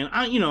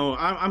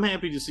I'm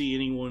happy to see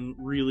anyone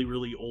really,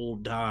 really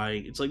old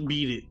die. It's like,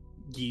 beat it,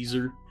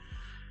 geezer.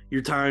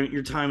 Your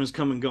time is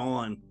come and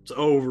gone. It's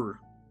over.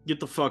 Get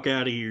the fuck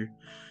out of here.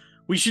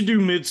 We should do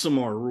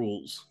Midsommar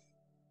rules.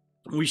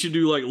 We should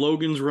do like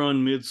Logan's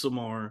Run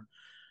Midsommar,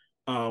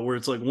 where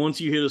it's like, once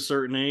you hit a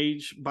certain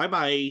age,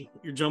 bye-bye,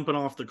 you're jumping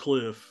off the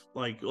cliff,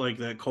 like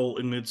that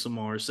cult in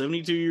Midsommar.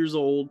 72 years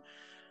old,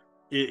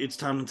 it's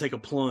time to take a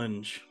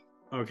plunge,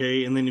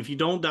 okay? And then if you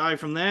don't die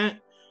from that,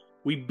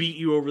 we beat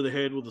you over the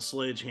head with a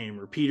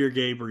sledgehammer, Peter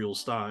Gabriel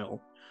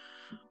style.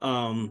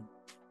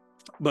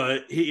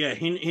 But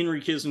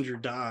Henry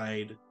Kissinger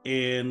died,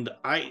 and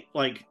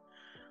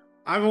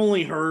I've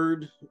only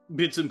heard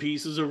bits and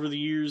pieces over the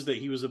years that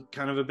he was a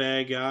kind of a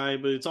bad guy,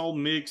 but it's all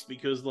mixed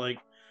because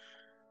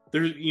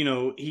there's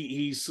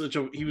he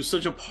was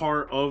such a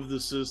part of the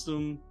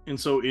system and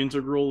so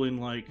integral in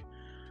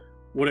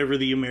whatever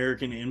the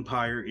American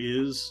empire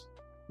is,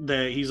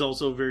 that he's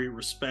also very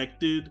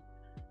respected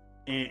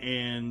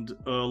and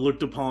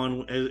looked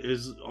upon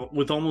as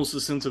with almost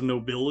a sense of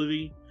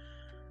nobility.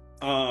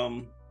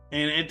 And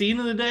at the end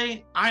of the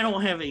day, I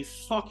don't have a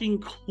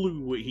fucking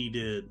clue what he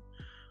did.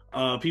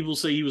 People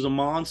say he was a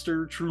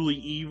monster, truly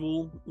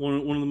evil, one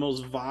of the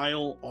most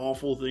vile,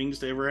 awful things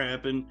to ever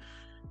happen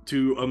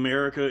to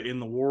America in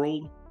the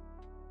world.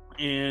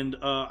 And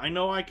I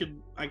know I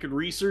could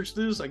research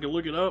this, I could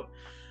look it up,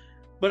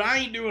 but I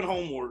ain't doing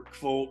homework,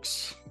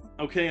 folks.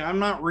 Okay, I'm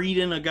not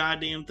reading a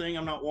goddamn thing.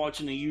 I'm not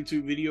watching a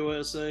YouTube video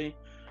essay.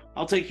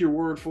 I'll take your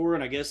word for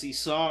it. I guess he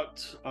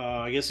sucked.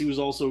 I guess he was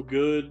also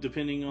good,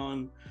 depending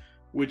on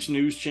which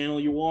news channel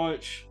you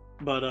watch.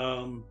 But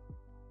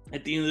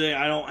at the end of the day,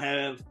 I don't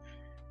have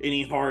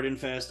any hard and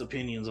fast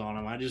opinions on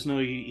him. I just know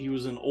he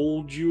was an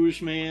old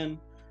Jewish man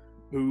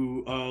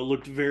who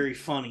looked very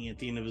funny at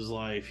the end of his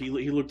life. He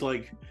looked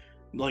like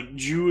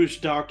Jewish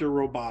Dr.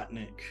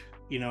 Robotnik.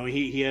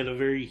 He had a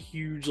very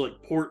huge,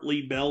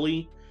 portly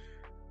belly,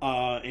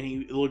 and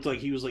he looked like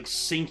he was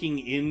sinking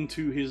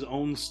into his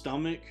own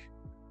stomach,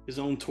 his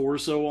own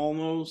torso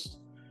almost.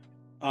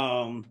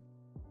 And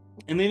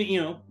then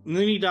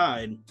he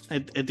died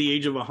at the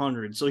age of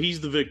 100. So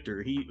he's the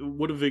victor.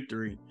 What a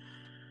victory.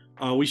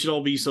 We should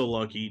all be so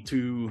lucky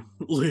to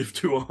live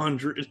to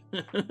 100.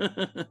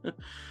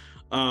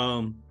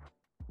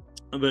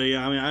 But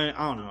yeah, I mean, I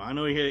don't know. I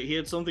know he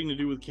had something to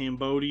do with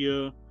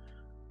Cambodia,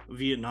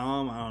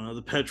 Vietnam. I don't know,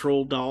 the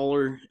petrol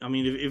dollar. I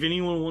mean, if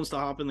anyone wants to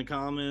hop in the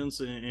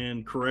comments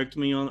and correct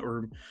me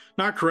or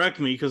not correct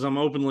me, because I'm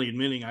openly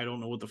admitting I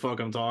don't know what the fuck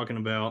I'm talking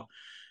about.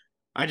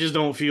 I just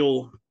don't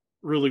feel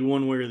really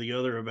one way or the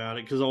other about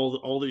it, because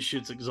all this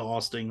shit's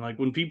exhausting.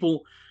 When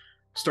people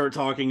start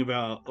talking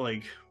about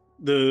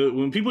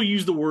when people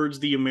use the words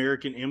the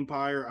American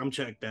empire, I'm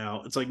checked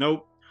out. It's like,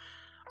 nope.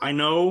 I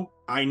know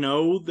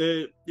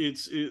that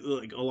it's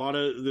a lot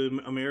of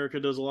America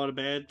does a lot of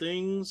bad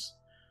things.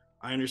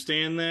 I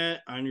understand that.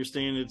 I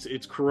understand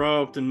it's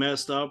corrupt and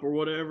messed up or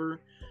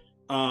whatever.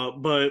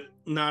 But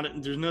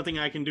there's nothing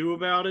I can do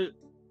about it.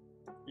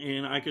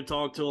 And I could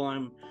talk till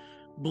I'm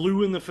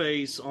blue in the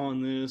face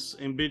on this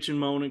and bitch and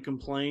moan and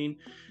complain.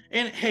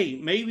 And hey,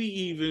 maybe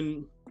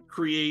even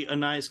create a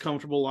nice,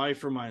 comfortable life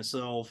for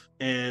myself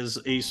as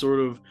a sort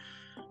of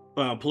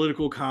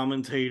political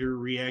commentator,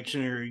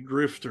 reactionary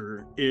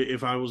grifter,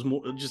 if I was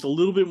just a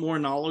little bit more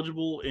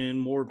knowledgeable and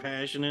more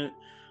passionate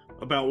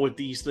about what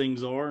these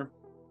things are.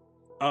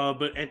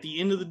 But at the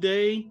end of the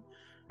day,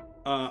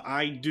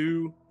 I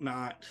do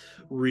not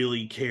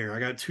really care. I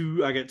got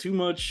too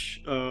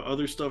much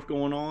other stuff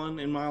going on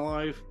in my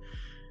life,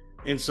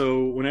 and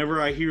so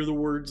whenever I hear the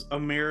words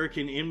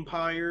American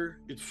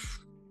Empire,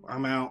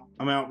 I'm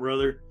out,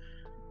 brother.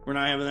 We're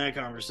not having that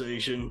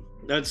conversation.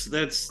 That's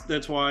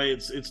why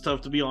it's tough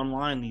to be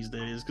online these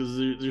days, because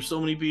there's so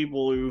many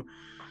people who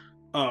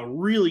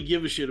really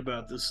give a shit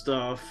about this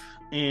stuff.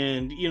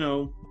 And, you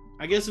know,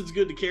 I guess it's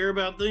good to care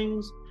about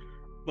things,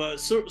 but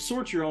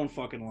sort your own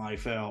fucking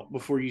life out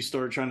before you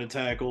start trying to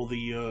tackle the,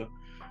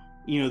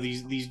 you know,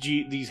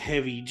 these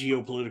heavy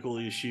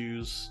geopolitical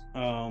issues.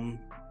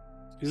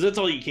 Because that's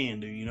all you can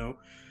do, you know.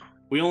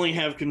 We only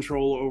have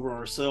control over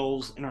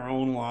ourselves and our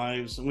own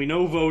lives, and we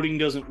know voting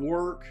doesn't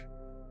work.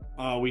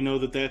 We know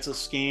that that's a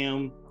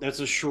scam, that's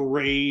a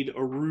charade,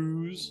 a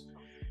ruse.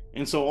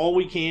 And so all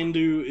we can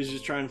do is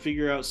just try and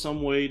figure out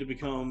some way to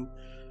become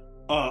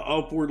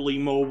upwardly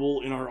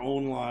mobile in our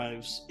own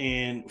lives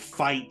and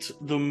fight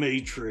the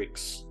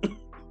Matrix.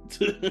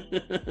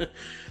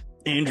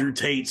 Andrew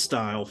Tate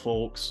style,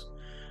 folks.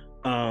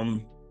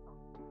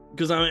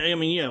 Because I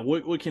mean, yeah,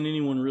 what can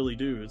anyone really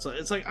do?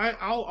 It's like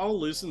I'll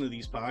listen to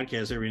these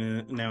podcasts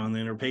every now and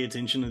then, or pay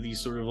attention to these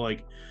sort of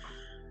like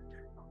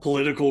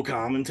political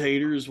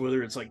commentators,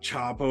 whether it's like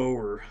Chapo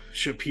or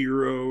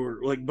Shapiro or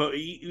like, but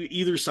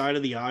either side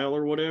of the aisle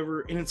or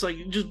whatever, and it's like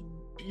you're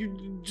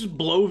just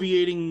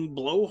bloviating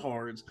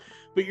blowhards,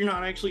 but you're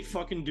not actually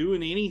fucking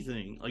doing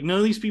anything. Like none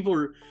of these people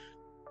are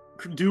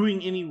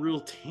doing any real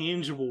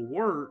tangible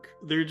work.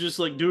 They're just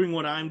like doing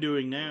what I'm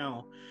doing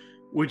now,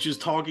 which is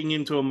talking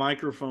into a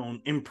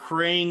microphone and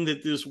praying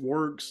that this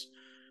works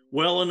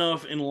well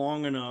enough and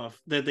long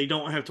enough that they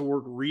don't have to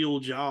work real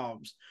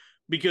jobs.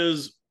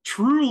 Because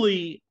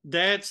truly,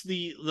 that's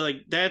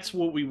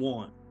what we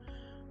want.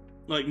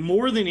 Like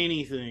more than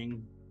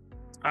anything,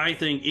 I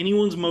think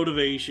anyone's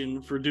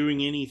motivation for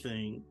doing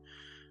anything,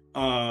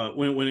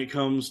 when it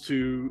comes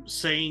to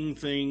saying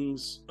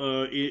things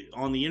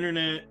on the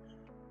internet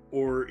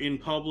or in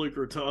public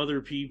or to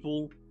other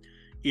people,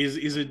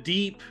 is a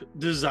deep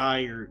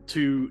desire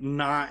to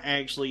not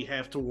actually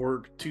have to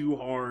work too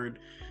hard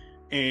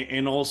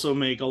and also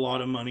make a lot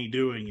of money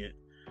doing it.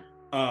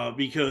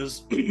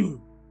 Because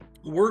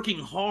working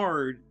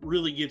hard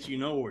really gets you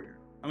nowhere.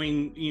 I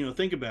mean, you know,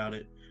 think about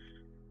it.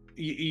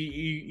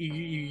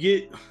 You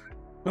get,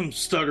 I'm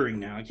stuttering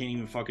now. I can't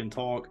even fucking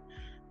talk.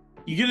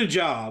 You get a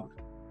job,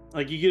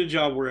 like you get a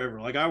job wherever.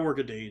 Like I work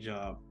a day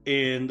job,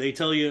 and they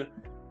tell you,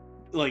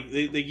 like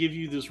they give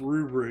you this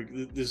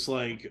rubric, this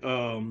like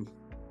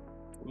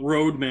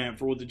roadmap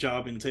for what the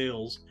job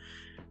entails,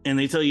 and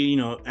they tell you, you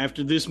know,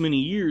 after this many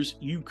years,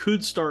 you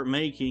could start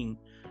making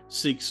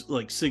six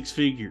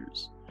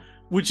figures,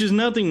 which is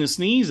nothing to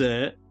sneeze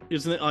at.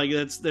 Isn't it? Like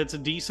that's a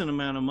decent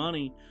amount of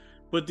money.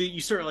 But then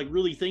you start like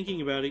really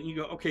thinking about it, and you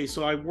go, okay,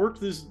 so I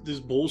worked this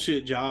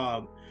bullshit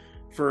job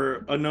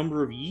for a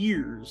number of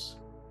years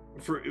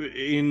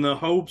in the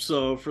hopes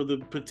of for the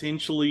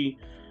potential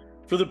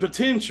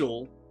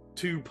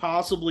to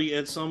possibly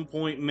at some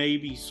point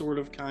maybe sort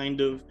of kind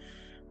of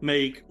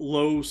make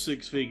low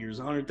six figures,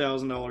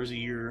 $100,000 a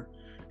year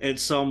at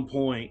some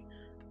point.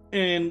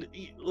 And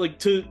like,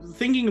 to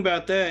thinking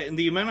about that and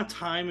the amount of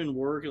time and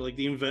work, like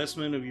the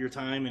investment of your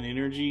time and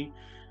energy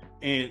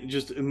and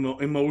just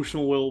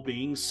emotional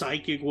well-being,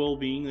 psychic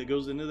well-being that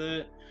goes into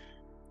that,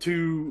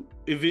 to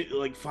if it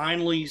like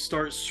finally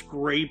start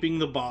scraping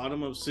the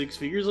bottom of six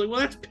figures, like, well,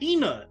 that's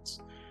peanuts.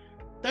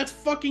 That's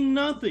fucking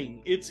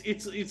nothing. It's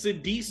a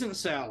decent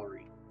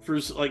salary for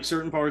like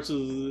certain parts of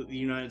the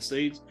United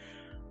States.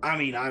 I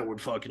mean, I would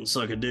fucking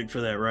suck a dick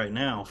for that right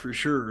now, for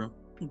sure.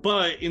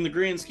 But in the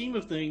grand scheme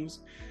of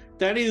things,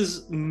 that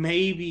is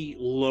maybe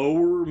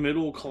lower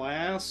middle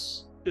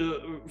class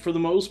for the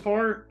most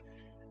part.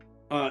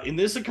 In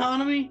this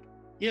economy,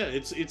 yeah,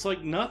 it's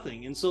like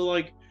nothing. And so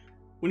like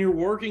when you're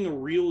working a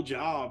real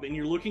job and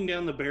you're looking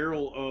down the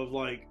barrel of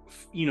like,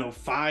 you know,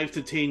 5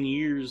 to 10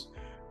 years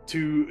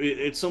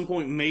to at some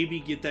point maybe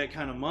get that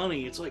kind of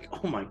money, it's like,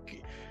 oh my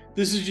God,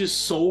 this is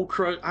just soul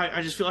crush.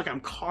 I just feel like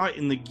I'm caught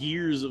in the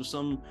gears of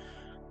some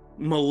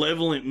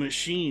malevolent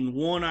machine,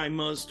 one I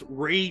must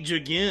rage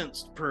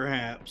against,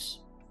 perhaps.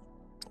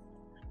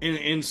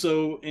 And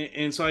so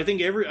I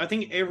think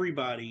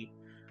everybody,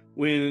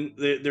 when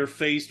they're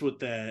faced with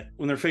that,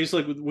 when they're faced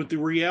like with the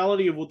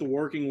reality of what the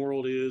working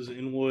world is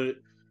and what,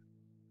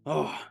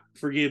 oh,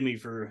 forgive me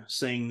for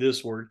saying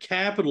this word,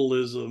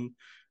 capitalism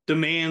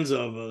demands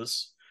of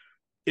us,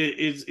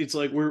 it's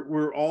like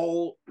we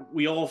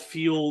all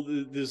feel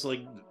this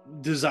like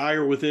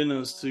desire within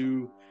us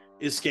to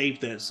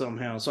escape that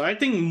somehow. So I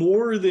think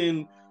more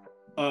than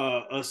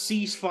a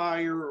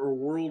ceasefire or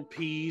world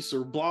peace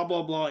or blah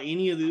blah blah,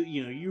 any of the,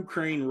 you know,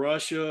 Ukraine,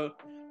 Russia,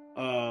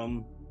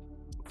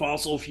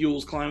 fossil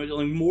fuels, climate,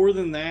 like more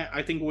than that,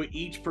 I think what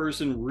each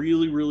person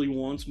really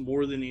wants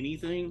more than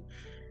anything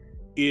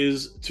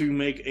is to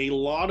make a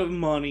lot of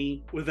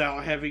money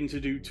without having to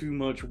do too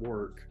much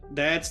work.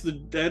 That's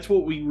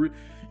what we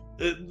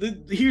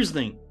here's the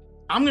thing.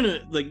 I'm gonna,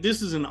 like,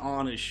 this is an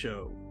honest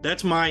show.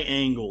 That's my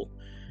angle,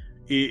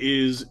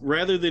 is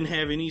rather than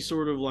have any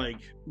sort of like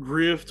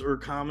grift or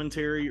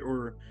commentary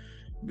or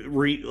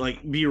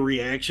be a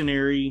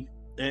reactionary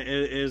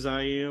as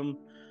I am,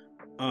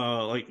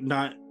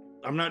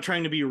 I'm not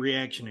trying to be a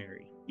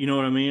reactionary, you know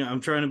what I mean?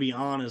 I'm trying to be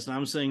honest.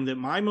 I'm saying that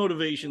my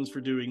motivations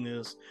for doing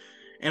this,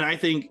 and I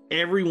think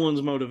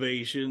everyone's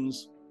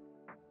motivations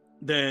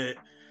that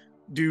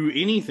do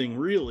anything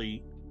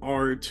really,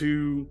 are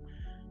to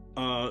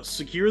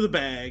secure the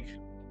bag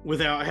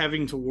without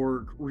having to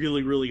work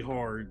really, really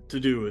hard to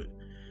do it.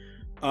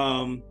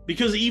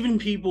 Because even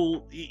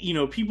people,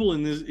 people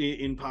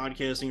in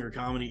podcasting or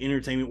comedy,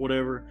 entertainment,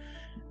 whatever,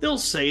 they'll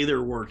say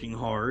they're working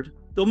hard.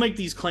 They'll make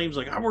these claims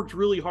like, I worked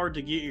really hard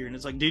to get here. And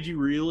it's like, did you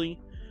really?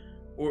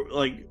 Or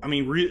like, I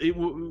mean,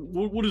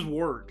 what is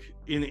work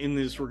in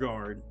this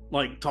regard?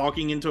 Like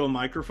talking into a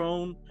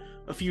microphone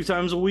a few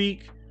times a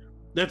week?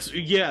 That's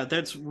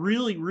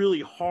really,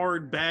 really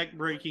hard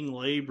back-breaking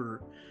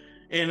labor.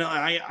 And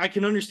I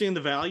can understand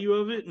the value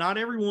of it. Not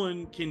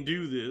everyone can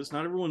do this.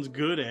 Not everyone's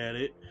good at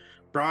it.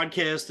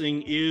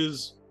 Broadcasting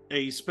is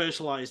a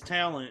specialized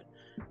talent.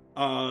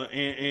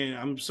 And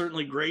I'm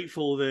certainly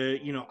grateful that,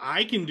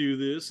 I can do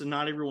this and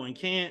not everyone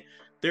can't.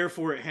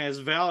 Therefore, it has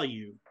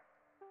value.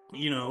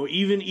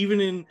 Even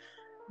in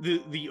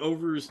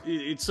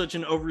it's such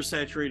an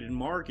oversaturated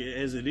market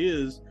as it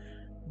is.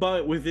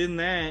 But within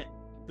that,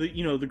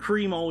 the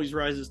cream always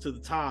rises to the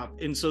top,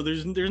 and so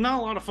there's not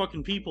a lot of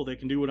fucking people that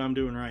can do what I'm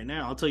doing right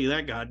now. I'll tell you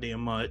that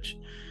goddamn much.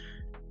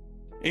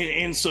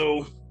 And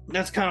so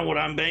that's kind of what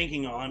I'm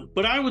banking on.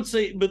 But I would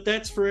say, but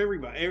that's for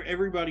everybody.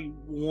 Everybody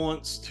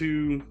wants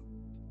to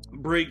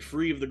break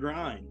free of the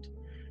grind,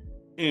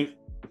 and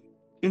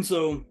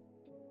so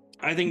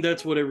I think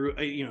that's what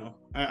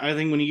I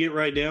think when you get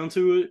right down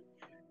to it,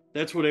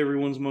 that's what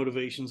everyone's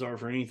motivations are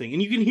for anything,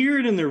 and you can hear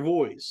it in their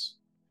voice.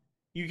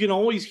 You can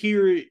always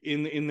hear it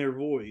in their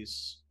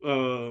voice,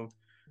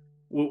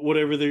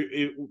 whatever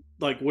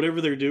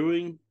they're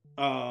doing.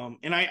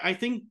 And I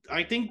think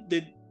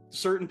that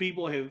certain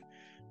people have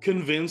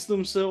convinced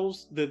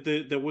themselves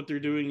that what they're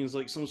doing is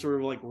like some sort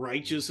of like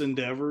righteous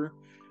endeavor,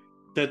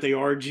 that they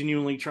are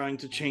genuinely trying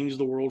to change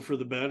the world for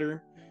the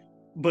better.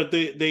 But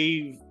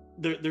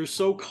they're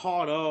so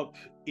caught up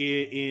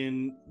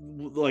in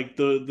like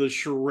the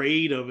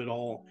charade of it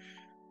all,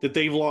 that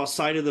they've lost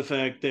sight of the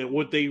fact that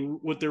what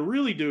they're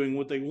really doing,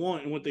 what they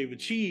want and what they've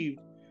achieved,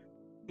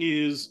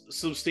 is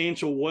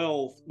substantial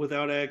wealth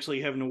without actually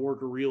having to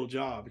work a real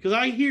job. Because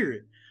I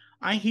hear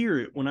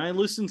it when I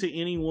listen to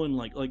anyone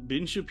like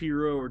Ben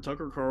Shapiro or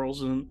Tucker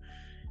Carlson,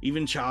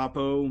 even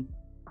Chapo,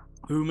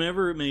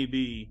 whomever it may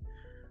be.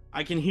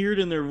 I can hear it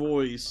in their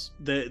voice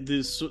that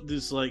this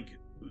like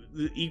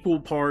the equal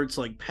parts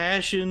like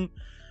passion,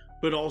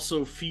 but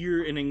also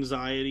fear and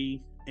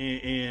anxiety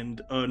and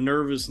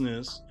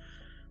nervousness,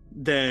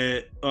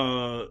 that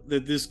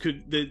this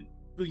could,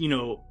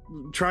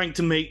 trying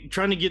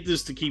to get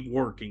this to keep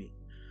working.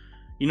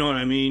 You know what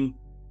I mean?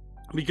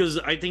 Because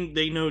I think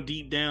they know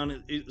deep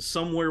down,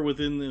 somewhere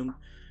within them,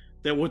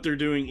 that what they're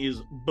doing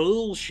is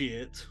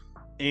bullshit,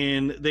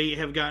 and they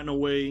have gotten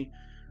away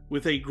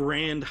with a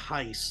grand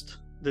heist,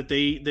 that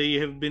they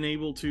have been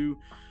able to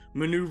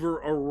maneuver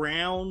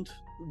around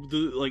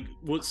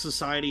what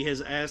society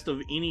has asked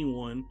of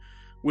anyone,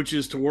 which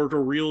is to work a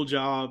real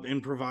job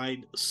and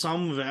provide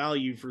some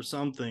value for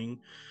something.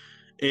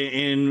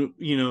 And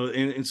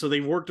so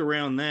they've worked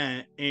around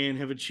that and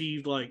have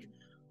achieved like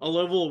a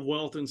level of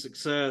wealth and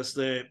success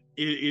that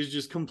is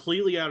just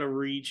completely out of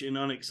reach and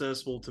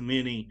inaccessible to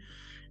many.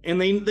 And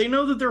they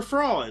know that they're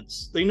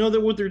frauds. They know that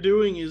what they're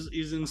doing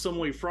is in some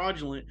way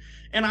fraudulent.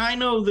 And I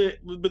know that,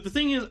 but the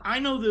thing is, I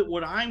know that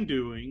what I'm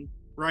doing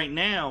right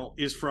now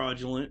is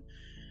fraudulent.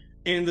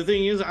 And the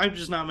thing is, I'm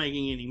just not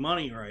making any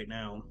money right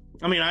now.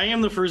 I mean, I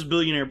am the first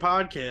billionaire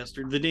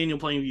podcaster, the Daniel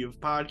Plainview of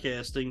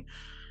podcasting,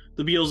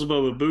 the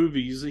Beelzebub of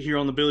boobies here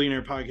on the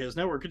Billionaire Podcast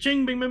Network.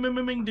 Ka-ching, bing, bing, bing,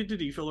 bing, bing,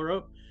 did fill her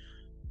up.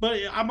 But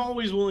I'm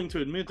always willing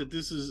to admit that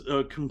this is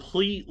a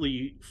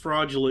completely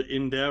fraudulent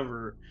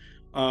endeavor,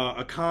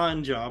 a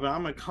con job.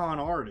 I'm a con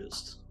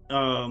artist.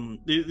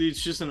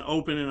 It's just an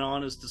open and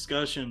honest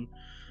discussion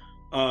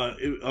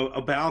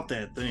about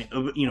that thing,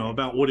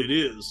 about what it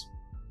is.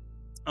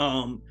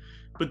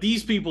 But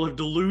these people have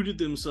deluded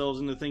themselves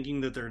into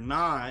thinking that they're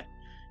not,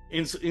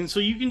 and so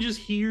you can just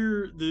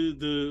hear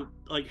the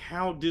like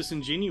how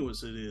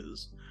disingenuous it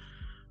is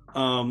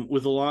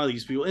with a lot of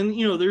these people. And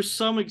there's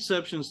some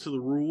exceptions to the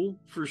rule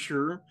for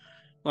sure.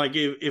 Like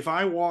if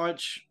I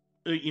watch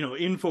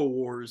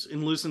InfoWars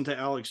and listen to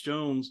Alex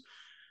Jones,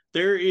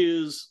 there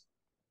is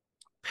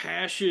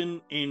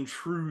passion and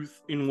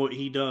truth in what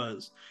he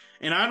does.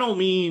 And I don't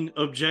mean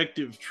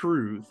objective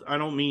truth. I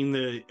don't mean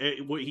that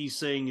what he's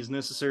saying is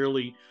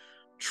necessarily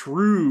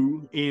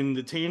true in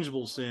the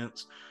tangible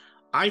sense.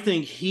 I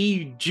think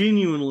he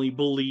genuinely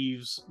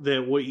believes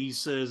that what he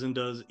says and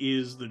does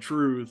is the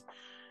truth,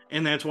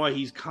 and that's why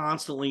he's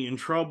constantly in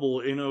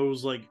trouble and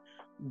owes like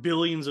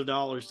billions of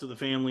dollars to the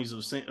families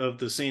of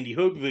the Sandy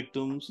Hook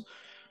victims,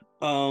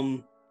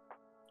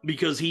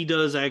 because he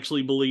does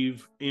actually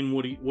believe in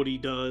what he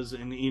does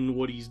and in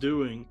what he's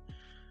doing.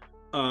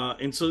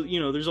 And so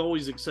there's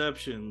always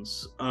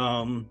exceptions,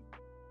 but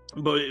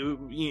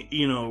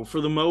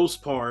for the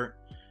most part,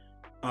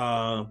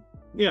 I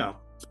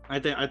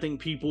think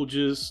people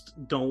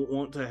just don't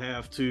want to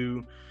have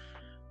to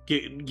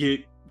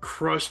get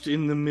crushed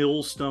in the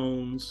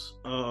millstones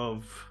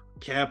of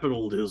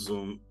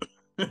capitalism.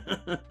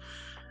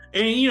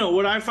 And you know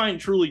what I find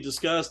truly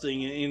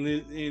disgusting,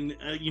 in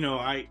you know,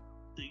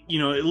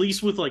 at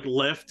least with like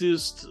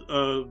leftist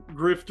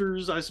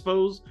grifters, I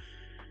suppose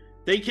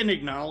they can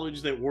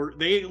acknowledge that work.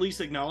 They at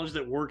least acknowledge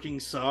that working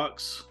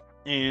sucks,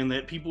 and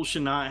that people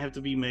should not have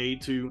to be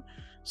made to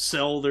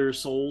sell their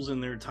souls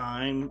and their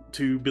time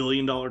to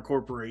billion-dollar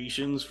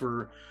corporations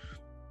for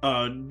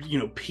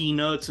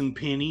peanuts and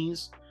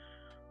pennies.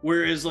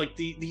 Whereas like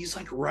these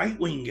like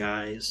right-wing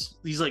guys,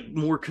 these like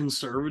more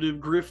conservative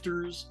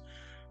grifters,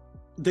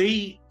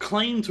 they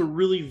claim to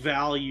really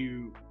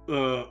value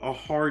a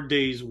hard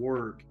day's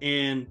work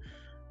and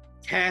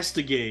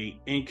castigate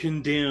and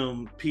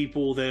condemn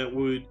people that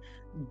would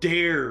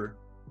dare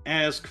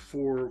ask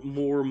for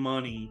more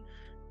money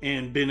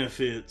and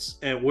benefits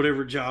at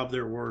whatever job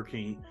they're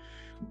working.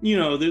 You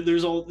know,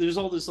 there's all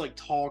this like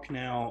talk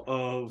now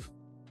of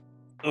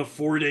a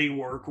 4-day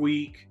work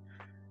week,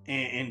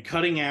 and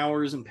cutting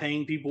hours and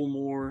paying people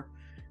more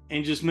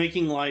and just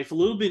making life a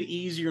little bit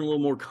easier and a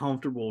little more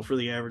comfortable for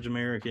the average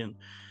American.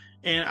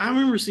 And I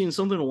remember seeing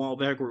something a while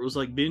back where it was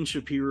like Ben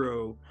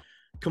Shapiro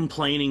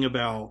complaining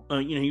about,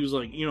 he was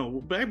like,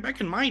 back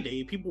in my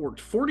day, people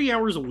worked 40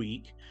 hours a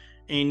week,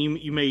 and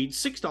you made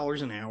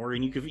 $6 an hour,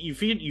 and you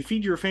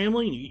feed your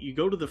family, and you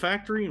go to the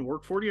factory and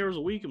work 40 hours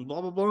a week, and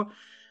blah blah blah.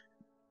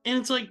 And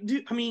it's like,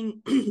 dude, I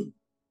mean,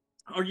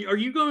 are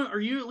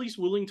you at least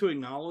willing to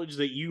acknowledge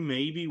that you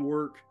maybe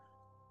work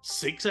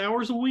 6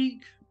 hours a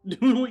week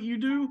doing what you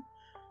do?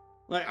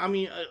 Like, I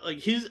mean, like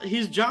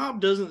his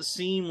job doesn't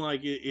seem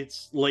like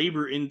it's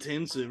labor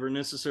intensive or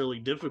necessarily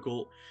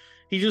difficult.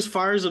 He just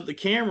fires up the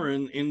camera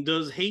and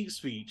does hate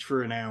speech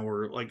for an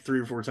hour, like 3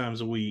 or 4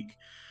 times a week.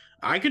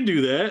 I could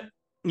do that.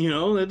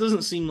 That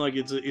doesn't seem like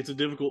it's a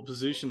difficult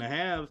position to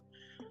have.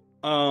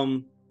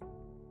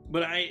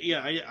 But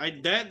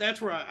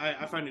that's where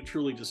I find it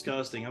truly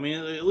disgusting. I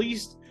mean, at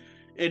least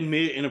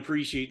admit and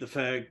appreciate the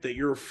fact that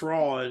you're a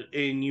fraud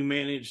and you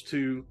manage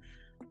to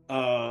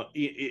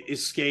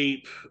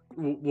escape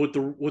what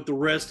the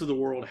rest of the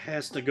world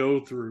has to go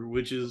through,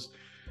 which is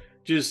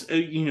just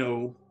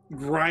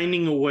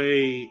grinding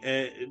away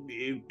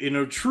in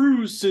a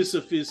true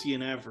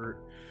Sisyphusian effort,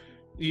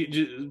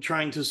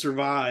 trying to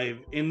survive,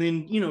 and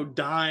then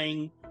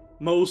dying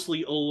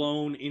mostly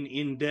alone and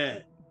in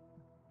debt.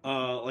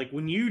 Like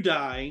when you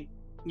die,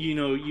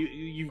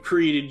 you've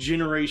created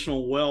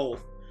generational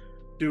wealth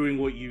doing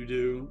what you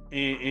do,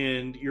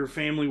 and your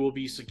family will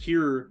be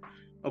secure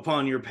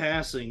upon your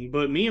passing.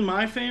 But me and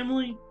my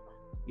family,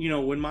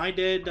 when my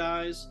dad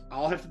dies,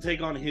 I'll have to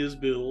take on his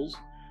bills,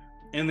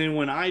 and then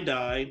when I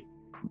die,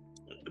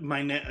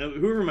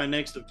 whoever my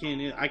next of kin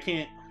is, I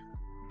can't.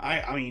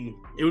 I mean,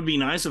 it would be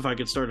nice if I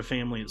could start a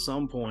family at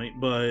some point,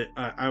 but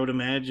I would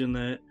imagine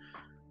that,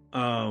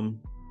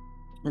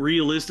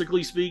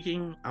 realistically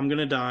speaking, I'm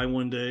gonna die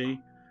one day.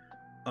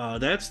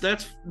 That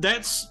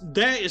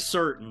is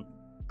certain.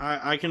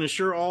 I can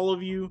assure all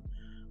of you.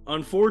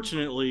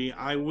 Unfortunately,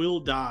 I will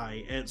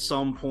die at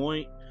some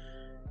point,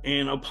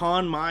 and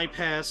upon my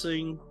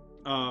passing,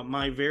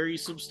 my very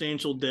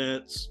substantial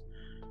debts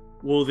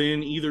will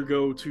then either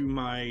go to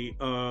my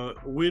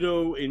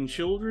widow and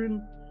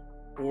children,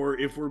 or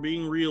if we're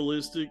being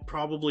realistic,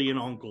 probably an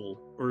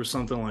uncle or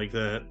something like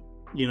that.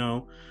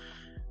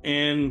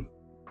 And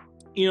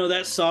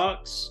that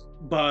sucks,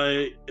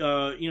 but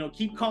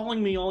keep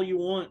calling me all you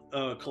want,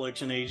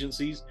 collection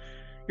agencies.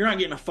 You're not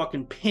getting a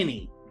fucking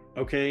penny,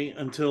 okay,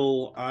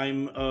 until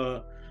I'm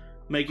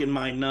making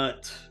my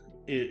nut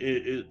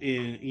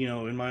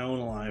in my own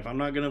life. I'm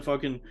not gonna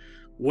fucking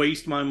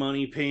waste my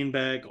money paying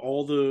back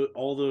all the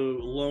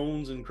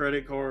loans and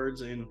credit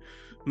cards and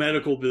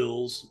medical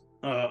bills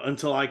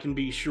until I can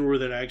be sure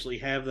that I actually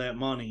have that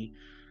money.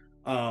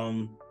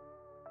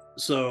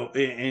 So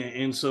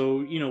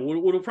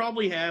what'll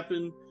probably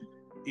happen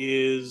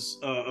is,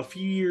 a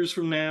few years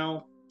from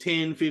now,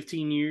 10,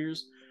 15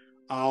 years,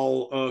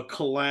 I'll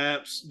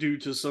collapse due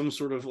to some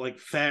sort of like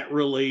fat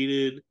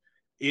related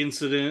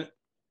incident,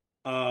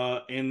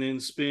 and then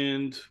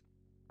spend,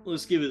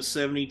 let's give it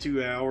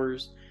 72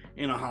 hours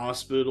in a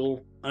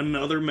hospital,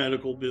 another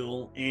medical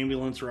bill,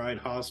 ambulance ride,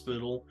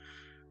 hospital.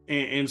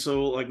 And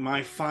so like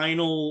my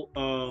final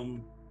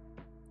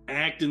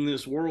act in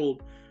this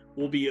world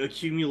will be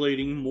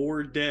accumulating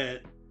more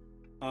debt,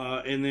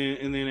 and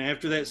then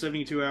after that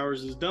 72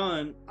 hours is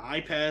done, I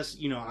pass,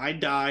 I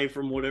die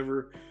from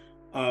whatever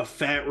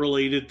fat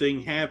related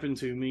thing happened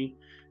to me,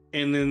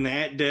 and then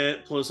that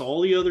debt plus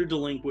all the other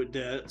delinquent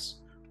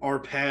debts are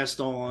passed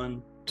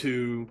on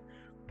to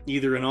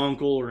either an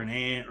uncle or an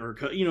aunt, or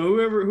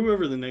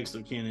whoever the next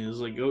of kin is.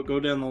 Like go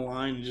down the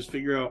line and just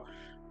figure out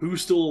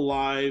who's still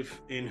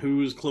alive and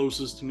who is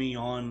closest to me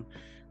on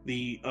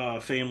the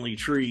family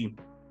tree,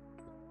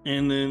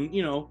 and then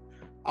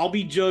I'll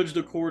be judged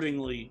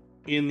accordingly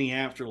in the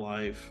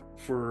afterlife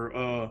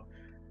for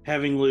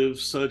having lived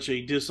such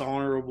a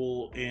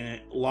dishonorable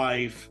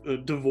life,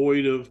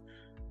 devoid of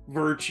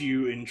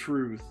virtue and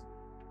truth,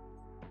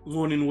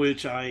 one in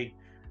which I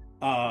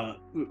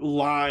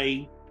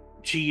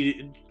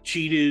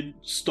cheated,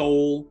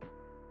 stole,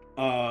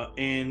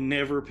 and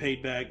never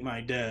paid back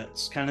my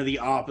debts. Kind of the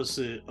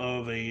opposite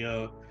of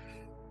a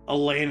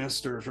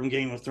Lannister from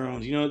Game of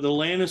Thrones. You know, the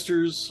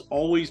Lannisters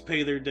always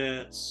pay their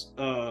debts.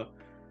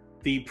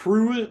 The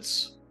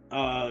Pruitts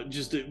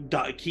just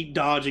keep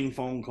dodging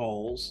phone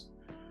calls.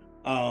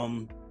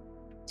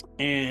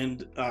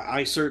 And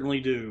I certainly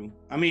do.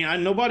 I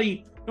mean,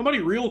 nobody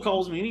real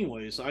calls me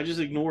anyway, so I just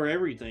ignore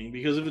everything,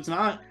 because if it's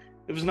not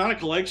a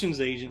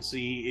collections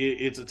agency,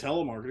 it's a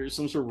telemarketer, it's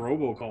some sort of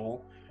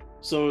robocall.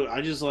 So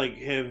I just like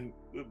have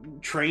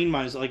trained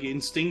myself, like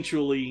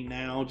instinctually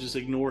now, just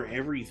ignore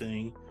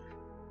everything.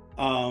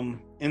 And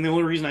the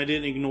only reason I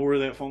didn't ignore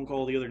that phone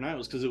call the other night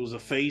was because it was a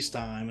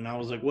FaceTime, and I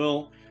was like,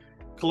 well,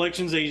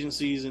 collections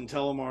agencies and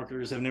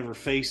telemarketers have never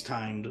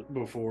FaceTimed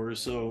before,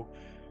 so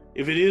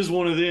if it is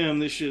one of them,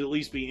 this should at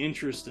least be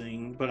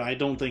interesting, but I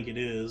don't think it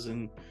is.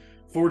 And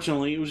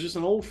fortunately, it was just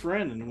an old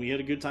friend, and we had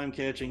a good time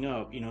catching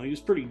up. You know, he was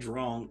pretty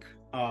drunk,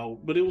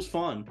 but it was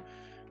fun.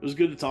 It was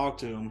good to talk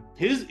to him.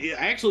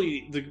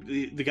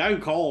 The guy who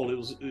called, it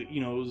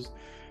was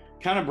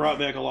kind of brought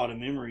back a lot of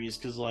memories,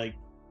 because like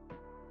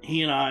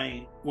he and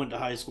I went to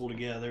high school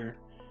together,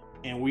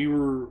 and we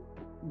were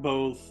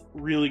both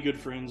really good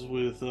friends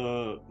with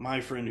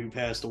my friend who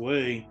passed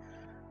away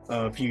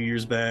a few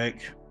years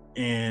back.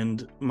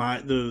 And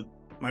my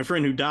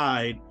friend who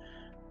died,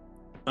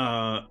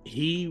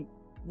 he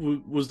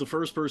was the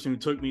first person who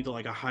took me to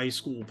like a high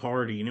school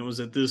party, and it was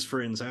at this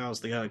friend's house.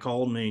 The guy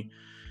called me,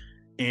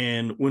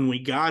 and when we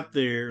got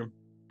there,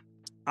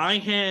 I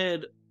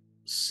had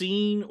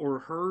seen or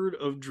heard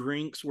of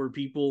drinks where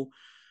people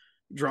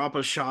drop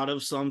a shot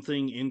of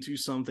something into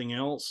something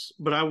else,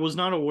 but I was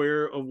not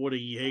aware of what a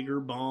Jaeger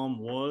bomb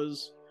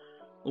was,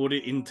 what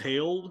it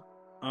entailed.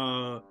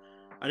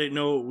 I didn't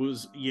know it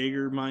was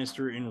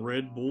Jägermeister and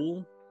Red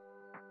Bull.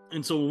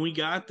 And so when we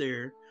got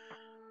there,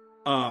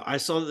 I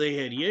saw that they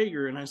had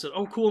Jaeger, and I said,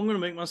 oh, cool, I'm going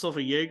to make myself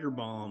a Jaeger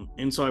bomb.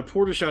 And so I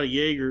poured a shot of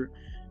Jaeger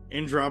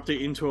and dropped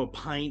it into a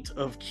pint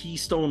of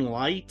Keystone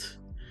Light.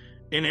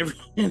 And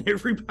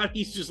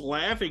everybody's just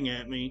laughing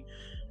at me.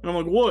 And I'm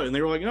like, what? And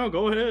they were like, no,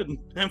 go ahead and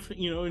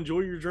enjoy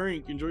your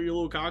drink, enjoy your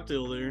little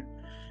cocktail there.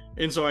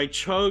 And so I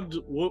chugged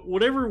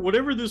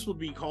whatever this would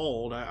be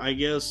called. I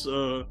guess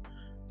a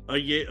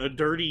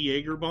dirty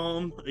Jaeger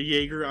bomb, a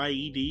Jaeger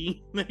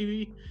IED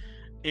maybe.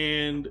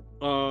 And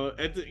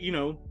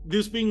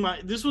this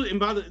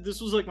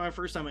was like my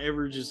first time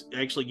ever just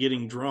actually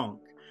getting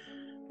drunk.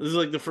 This is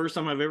like the first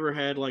time I've ever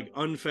had like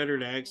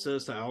unfettered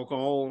access to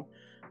alcohol.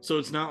 So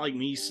it's not like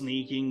me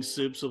sneaking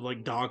sips of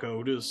like Doc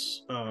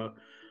Otis. I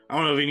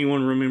don't know if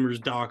anyone remembers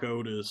Doc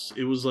Otis.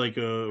 It was like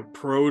a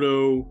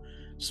proto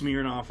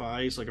Smirnoff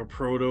Ice, like a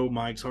proto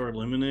Mike's Hard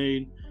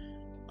Lemonade.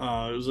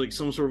 It was like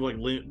some sort of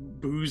like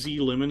boozy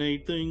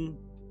lemonade thing.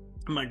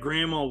 My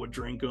grandma would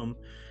drink them.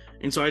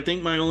 And so I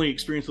think my only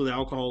experience with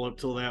alcohol up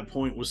till that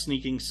point was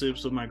sneaking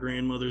sips of my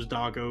grandmother's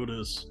Doc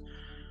Otis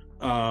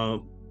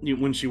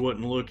when she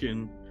wasn't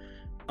looking.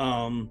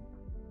 So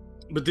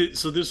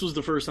this was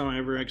the first time I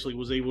ever actually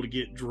was able to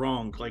get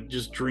drunk, like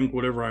just drink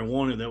whatever I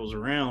wanted that was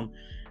around.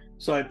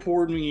 So I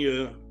poured me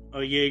a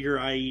Jaeger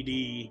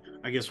IED,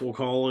 I guess we'll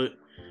call it,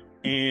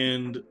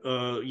 and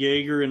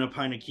Jaeger and a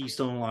pint of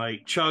Keystone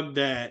Light. Chugged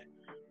that.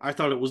 I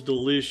thought it was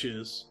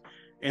delicious.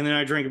 And then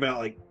I drank about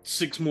like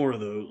 6 more of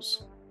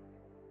those.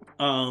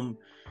 And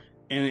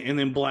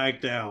then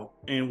blacked out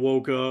and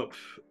woke up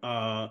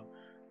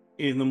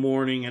in the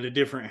morning at a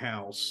different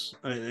house.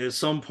 At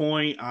some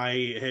point,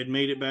 I had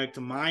made it back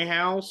to my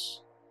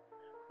house,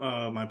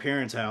 my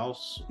parents'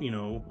 house.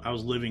 I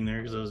was living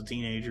there because I was a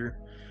teenager.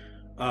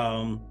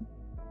 And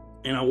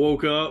I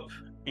woke up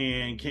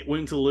and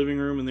went into the living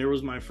room, and there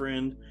was my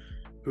friend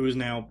who is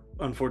now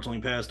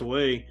unfortunately passed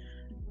away.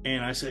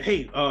 And I said,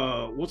 hey,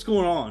 what's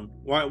going on?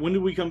 When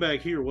did we come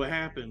back here? What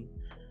happened?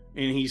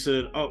 And he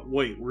said, oh,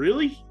 wait,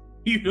 really?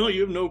 You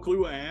have no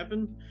clue what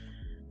happened?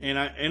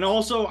 And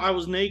also I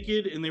was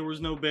naked, and there were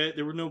no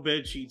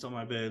bed sheets on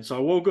my bed. So I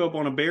woke up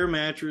on a bare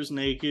mattress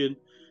naked,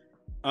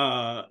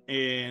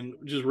 and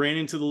just ran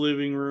into the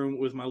living room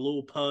with my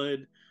little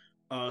pud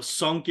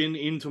sunken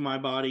into my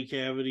body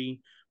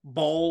cavity,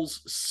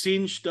 balls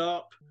cinched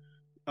up.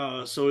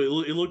 So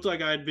it looked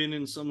like I'd been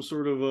in some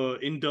sort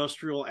of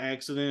industrial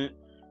accident,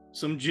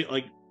 some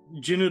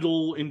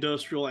genital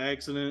industrial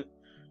accident.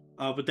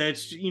 But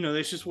that's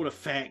just what a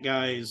fat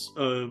guy's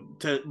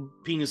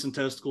penis and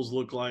testicles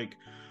look like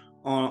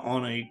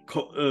on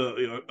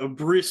a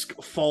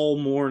brisk fall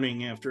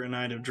morning after a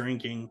night of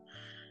drinking.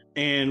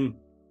 And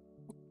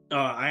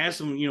I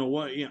asked him,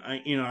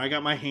 I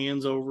got my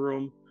hands over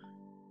him,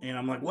 and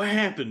I'm like, what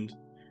happened?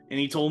 And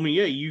he told me,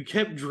 yeah, you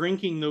kept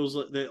drinking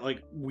that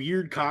like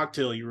weird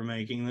cocktail you were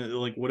making,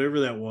 like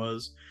whatever that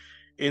was,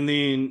 and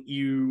then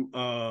you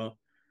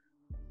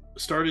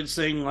started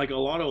saying like a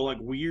lot of like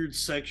weird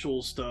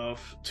sexual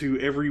stuff to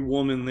every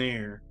woman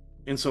there.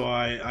 And so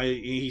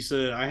he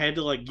said I had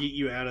to like get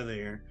you out of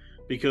there,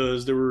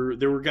 because there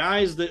were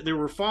guys there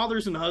were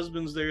fathers and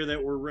husbands there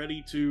that were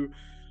ready to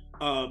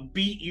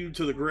beat you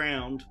to the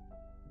ground.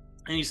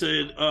 And he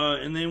said,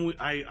 and then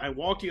I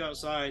walked you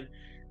outside,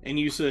 and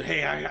you said,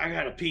 "Hey, I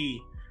gotta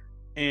pee,"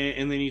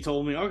 and then you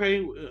told me,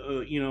 "Okay,"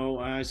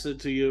 I said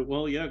to you,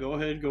 "Well, yeah, go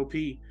ahead, go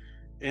pee,"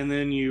 and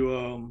then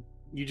you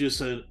just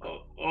said,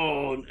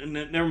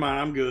 never mind,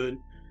 I'm good."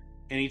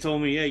 And he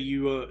told me, "Yeah,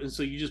 and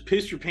so you just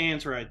pissed your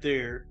pants right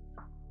there."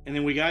 And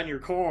then we got in your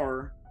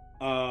car.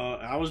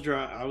 I was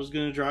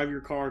gonna drive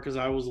your car because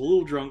I was a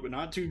little drunk, but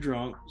not too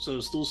drunk, so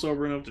still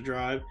sober enough to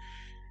drive.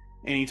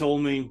 And he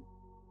told me,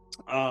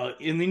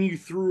 and then you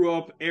threw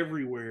up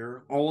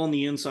everywhere, all on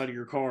the inside of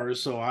your car.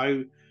 So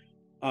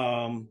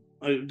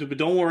but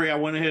don't worry, I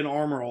went ahead and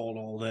armor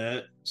all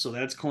that, so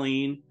that's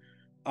clean.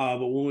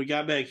 But when we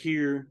got back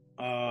here,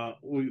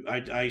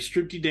 I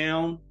stripped you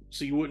down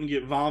so you wouldn't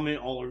get vomit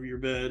all over your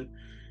bed.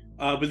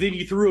 But then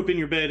you threw up in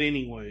your bed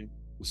anyway.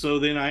 So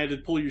then I had to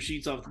pull your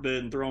sheets off the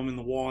bed and throw them in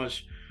the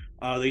wash.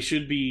 They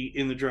should be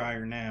in the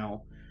dryer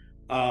now.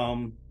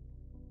 Um,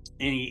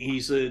 and he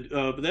said,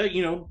 but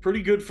that,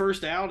 pretty good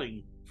first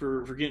outing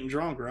for getting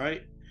drunk,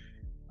 right?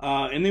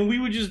 And then we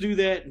would just do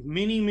that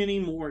many, many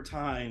more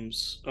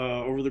times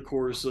over the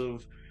course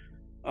of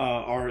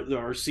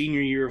our senior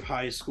year of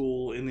high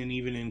school, and then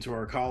even into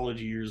our college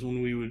years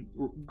when we would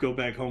go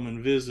back home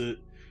and visit.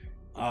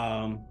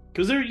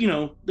 Because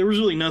there was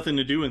really nothing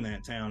to do in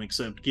that town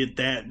except get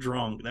that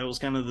drunk. That was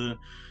kind of the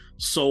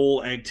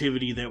sole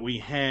activity that we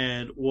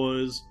had,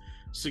 was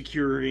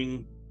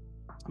securing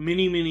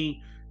many,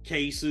 many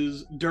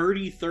cases,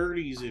 dirty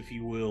 30s, if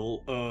you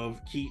will, of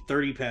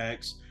 30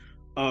 packs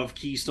of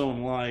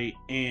Keystone Light,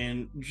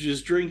 and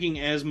just drinking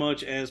as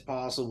much as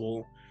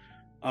possible,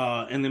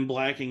 and then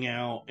blacking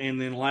out, and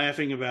then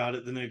laughing about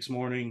it the next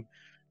morning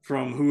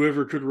from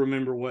whoever could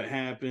remember what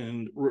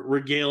happened,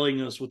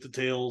 regaling us with the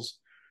tales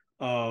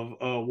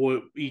of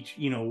what each,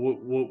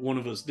 what one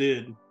of us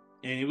did.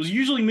 And it was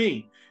usually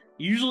me.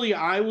 Usually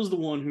I was the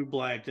one who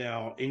blacked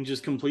out and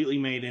just completely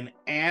made an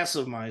ass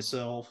of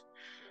myself.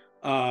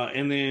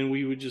 And then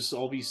we would just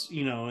all be,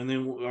 and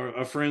then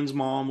a friend's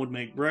mom would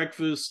make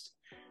breakfast,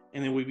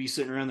 and then we'd be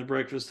sitting around the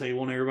breakfast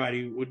table, and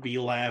everybody would be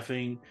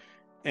laughing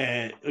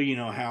at,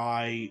 how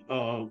I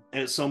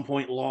at some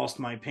point lost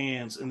my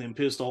pants and then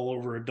pissed all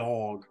over a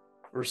dog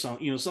or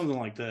something, something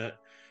like that.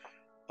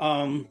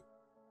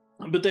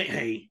 But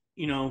hey,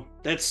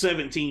 that's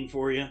 17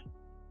 for you.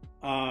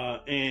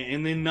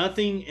 And then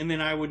nothing, and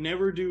then I would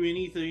never do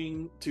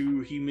anything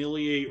to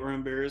humiliate or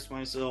embarrass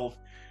myself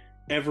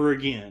ever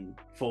again,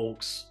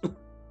 folks.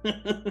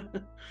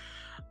 But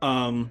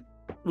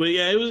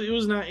yeah, it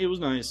was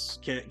nice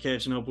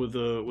catching up with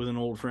an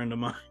old friend of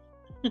mine.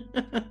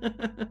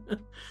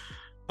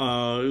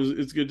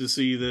 It's good to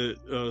see that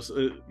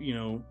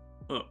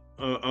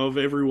of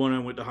everyone I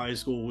went to high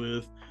school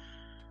with,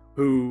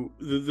 who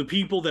the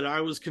people that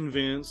I was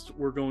convinced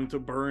were going to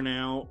burn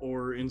out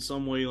or in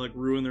some way like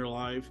ruin their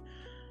life,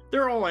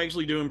 they're all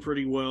actually doing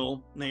pretty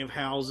well. They have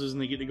houses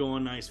and they get to go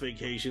on nice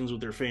vacations with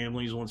their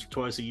families once or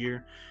twice a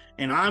year.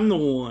 And I'm the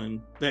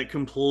one that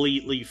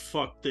completely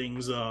fucked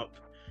things up,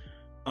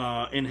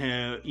 and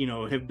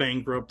have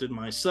bankrupted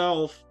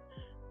myself,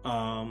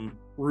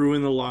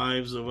 ruined the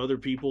lives of other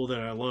people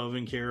that I love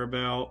and care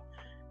about,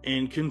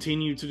 and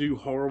continue to do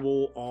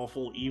horrible,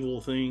 awful,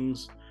 evil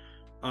things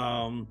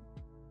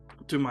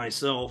to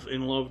myself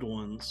and loved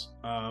ones.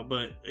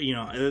 But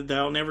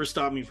that'll never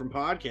stop me from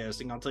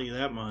podcasting, I'll tell you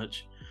that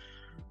much.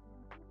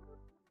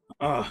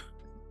 But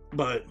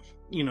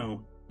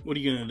what are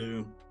you gonna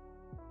do?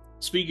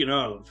 Speaking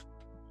of,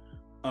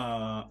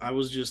 I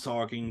was just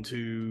talking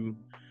to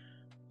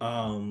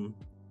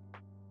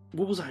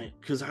what was I?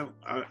 Because I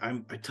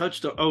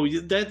touched.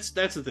 That's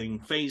the thing.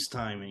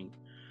 FaceTiming.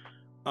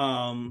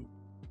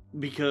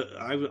 Because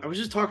I was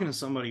just talking to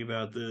somebody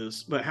about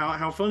this, but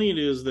how funny it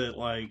is that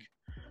like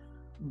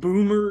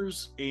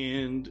boomers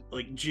and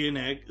like Gen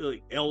X,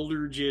 like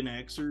elder Gen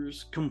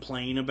Xers,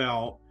 complain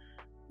about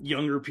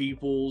younger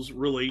people's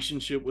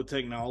relationship with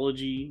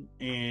technology,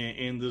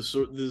 and the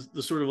sort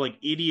of like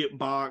idiot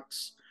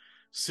box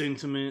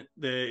sentiment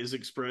that is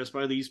expressed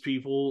by these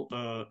people,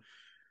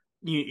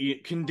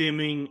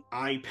 condemning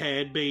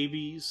iPad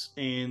babies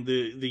and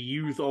the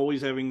youth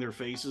always having their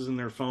faces in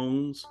their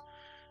phones,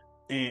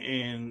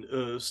 and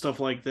stuff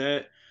like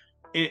that.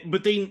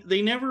 But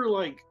they never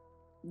like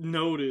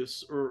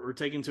notice or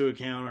take into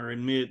account or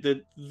admit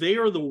that they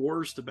are the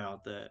worst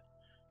about that.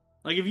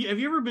 Like, have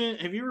you ever been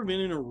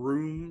in a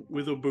room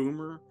with a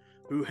boomer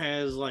who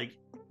has like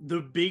the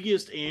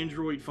biggest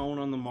Android phone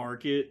on the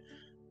market,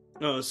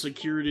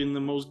 secured in the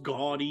most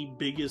gaudy,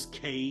 biggest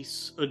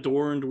case,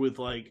 adorned with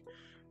like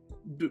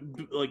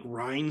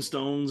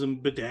rhinestones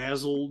and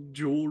bedazzled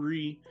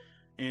jewelry,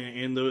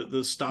 and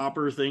the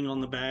stopper thing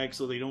on the back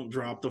so they don't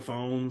drop the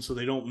phone, so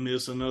they don't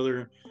miss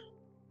another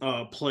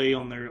play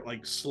on their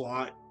like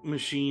slot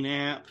machine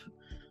app.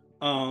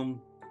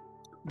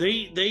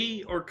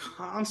 They are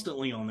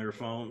constantly on their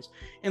phones,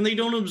 and they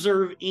don't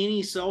observe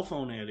any cell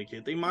phone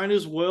etiquette. They might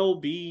as well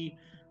be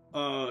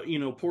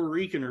Puerto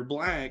Rican or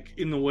black,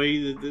 in the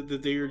way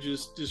that they are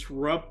just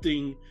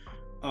disrupting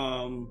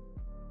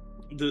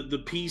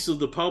the peace of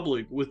the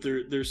public with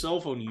their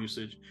cell phone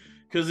usage.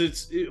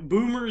 Because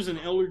boomers and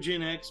elder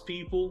Gen X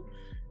people,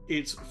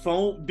 It's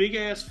phone, big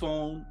ass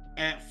phone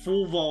at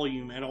full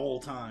volume at all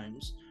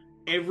times.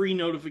 Every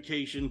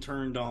notification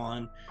turned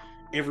on,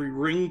 every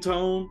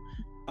ringtone,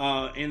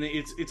 and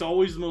it's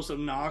always the most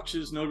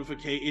obnoxious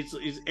notification.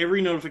 It's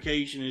every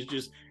notification is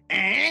just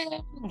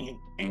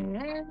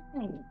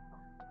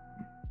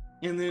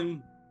and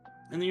then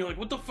you're like,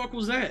 what the fuck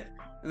was that?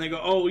 And they go,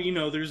 oh,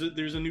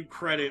 there's a new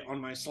credit on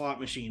my slot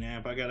machine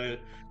app. I'm gonna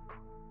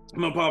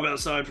pop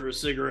outside for a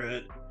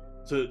cigarette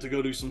to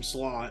go do some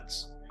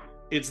slots.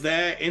 It's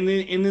that, and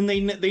then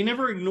they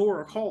never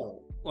ignore a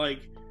call.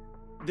 Like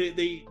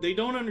they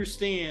don't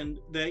understand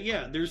that,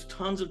 yeah, there's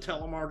tons of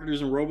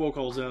telemarketers and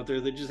robocalls out there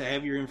that just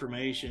have your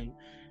information,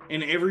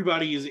 and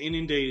everybody is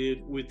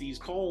inundated with these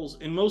calls,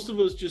 and most of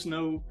us just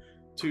know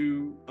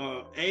to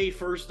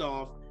first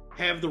off,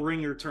 have the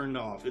ringer turned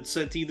off. It's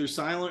set to either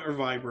silent or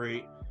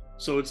vibrate,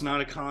 so it's not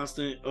a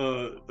constant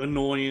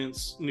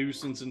annoyance,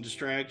 nuisance, and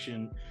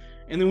distraction.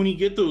 And then when you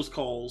get those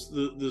calls,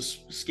 the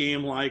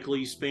scam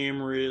likely,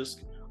 spam risk,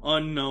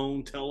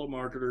 unknown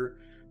telemarketer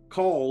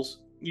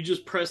calls, you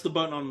just press the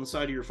button on the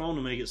side of your phone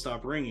to make it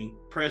stop ringing.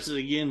 Press it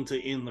again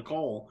to end the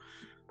call.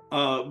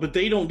 But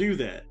they don't do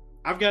that.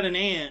 I've got an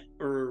aunt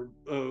or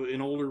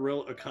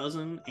a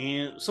cousin,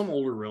 and some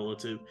older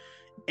relative.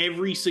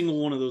 Every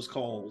single one of those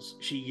calls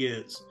she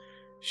gets,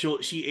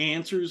 she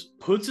answers,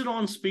 puts it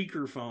on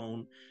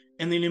speakerphone,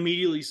 and then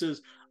immediately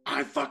says,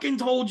 I fucking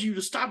told you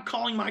to stop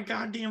calling my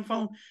goddamn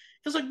phone.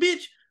 It's like,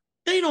 bitch,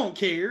 they don't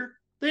care.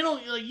 They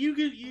don't, like, you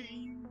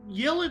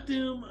yell at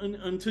them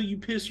until you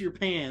piss your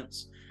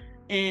pants,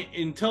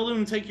 and tell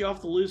them to take you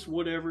off the list,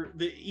 whatever.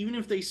 Even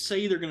if they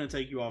say they're going to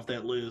take you off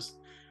that list,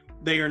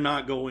 they are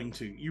not going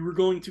to. You are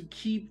going to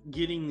keep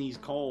getting these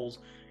calls,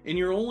 and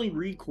your only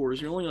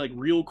recourse, your only like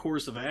real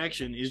course of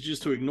action is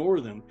just to ignore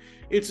them.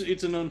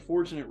 It's an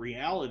unfortunate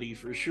reality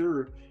for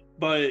sure,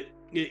 but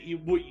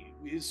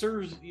it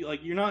serves,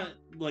 like, you're not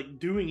like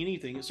doing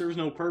anything. It serves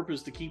no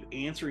purpose to keep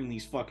answering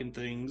these fucking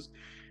things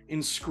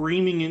and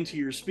screaming into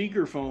your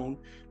speakerphone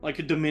like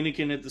a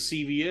Dominican at the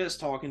CVS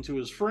talking to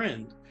his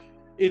friend.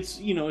 It's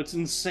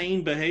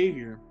insane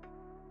behavior.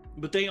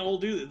 But they all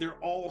do that. They're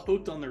all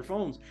hooked on their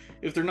phones.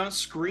 If they're not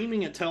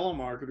screaming at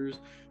telemarketers,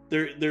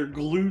 they're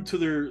glued to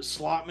their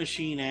slot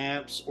machine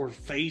apps or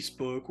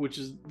Facebook, which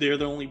is, they're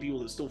the only people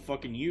that still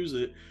fucking use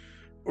it,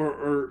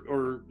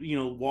 or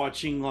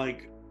watching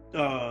like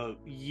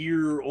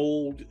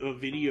year-old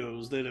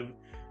videos that have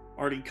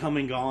already come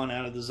and gone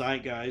out of the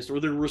zeitgeist, or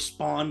they're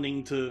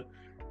responding to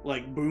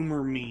like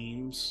boomer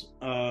memes,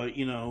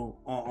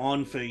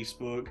 on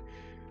Facebook.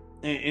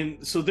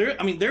 And so they're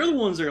the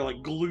ones that are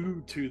like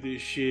glued to this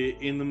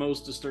shit in the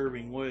most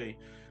disturbing way,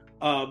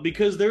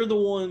 because they're the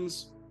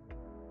ones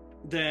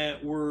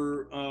that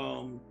were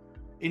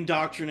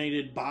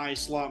indoctrinated by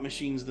slot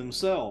machines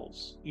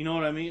themselves. You know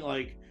what I mean?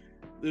 Like,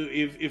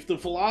 if the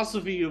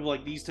philosophy of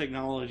like these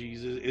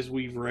technologies, as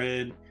we've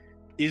read,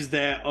 is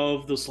that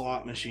of the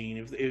slot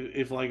machine,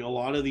 if like a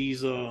lot of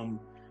these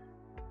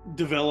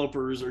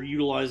developers are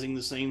utilizing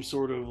the same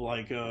sort of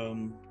like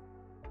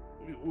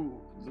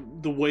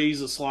the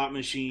ways a slot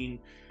machine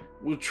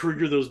will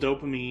trigger those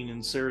dopamine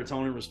and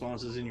serotonin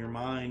responses in your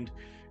mind.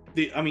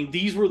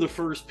 These were the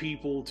first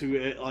people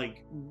to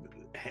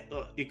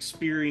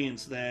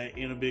experience that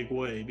in a big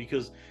way,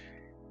 because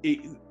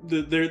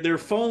their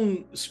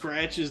phone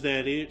scratches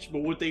that itch.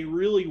 But what they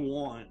really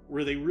want,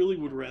 where they really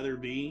would rather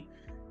be,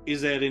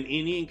 is at an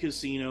Indian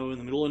casino in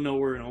the middle of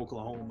nowhere in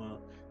Oklahoma,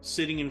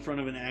 sitting in front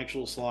of an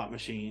actual slot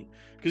machine.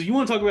 Because you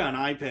want to talk about an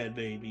iPad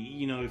baby,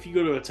 if you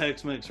go to a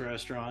Tex-Mex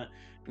restaurant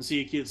and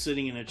see a kid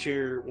sitting in a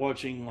chair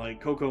watching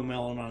like Coco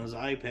Melon on his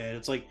iPad,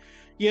 it's like,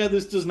 yeah,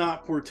 this does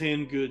not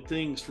portend good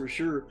things for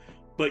sure.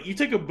 But you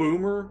take a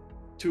boomer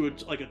to a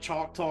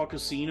Choctaw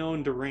casino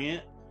in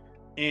Durant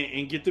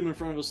and get them in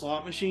front of a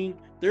slot machine,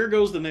 there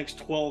goes the next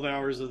 12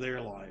 hours of their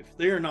life.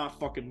 They are not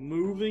fucking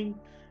moving,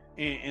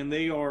 and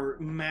they are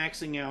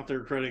maxing out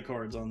their credit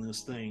cards on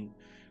this thing.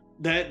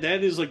 That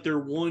is like their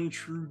one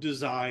true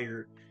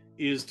desire,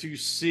 is to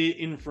sit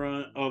in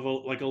front of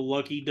a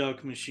Lucky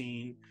Duck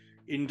machine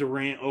in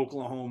Durant,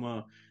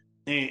 Oklahoma,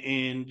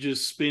 and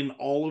just spend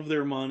all of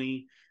their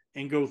money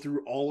and go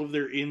through all of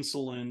their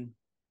insulin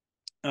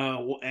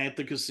at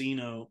the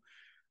casino,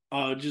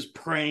 just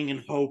praying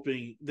and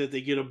hoping that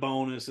they get a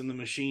bonus, and the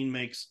machine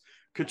makes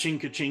ka-ching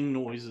ka-ching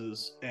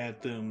noises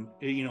at them,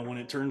 when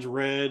it turns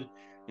red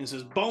and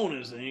says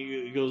bonus, and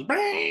it goes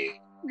bang,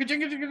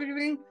 ka-ching ka-ching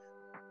ka-ching.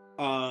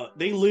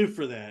 They live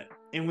for that.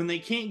 And when they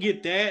can't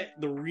get that,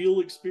 the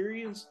real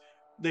experience,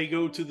 they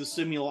go to the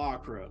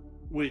simulacra,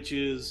 which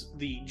is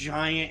the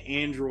giant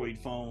Android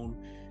phone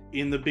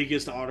in the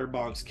biggest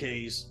OtterBox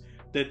case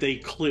that they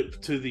clip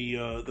to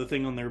the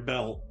thing on their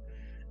belt,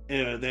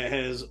 that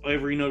has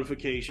every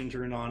notification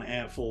turned on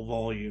at full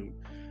volume.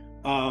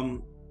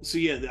 So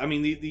yeah,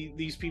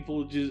 these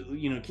people just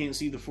can't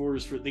see the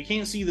forest for, they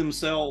can't see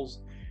themselves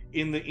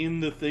in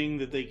the thing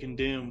that they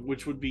condemn,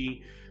 which would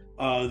be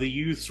the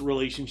youth's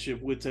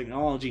relationship with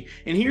technology.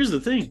 And here's the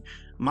thing: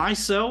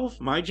 myself,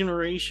 my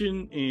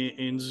generation,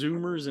 and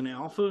Zoomers and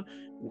Alpha,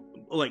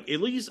 like,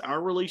 at least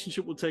our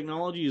relationship with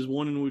technology is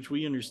one in which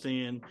we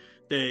understand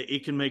that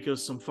it can make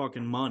us some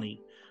fucking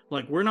money.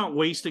 Like, we're not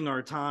wasting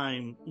our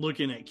time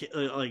looking at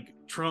like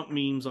Trump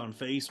memes on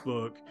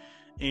Facebook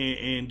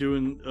and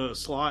doing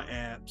slot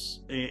apps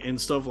and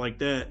stuff like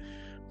that.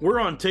 We're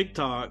on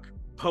TikTok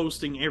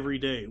posting every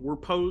day. We're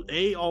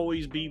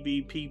always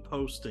BBP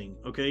posting,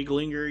 okay,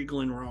 Glengarry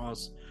Glen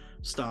Ross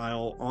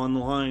style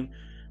online,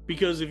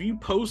 because if you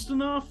post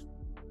enough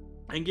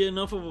and get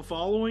enough of a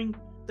following,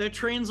 that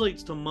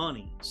translates to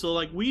money. So,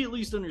 like, we at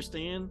least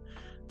understand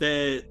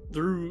that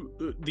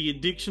through the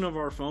addiction of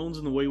our phones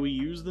and the way we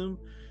use them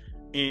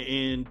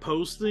and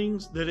post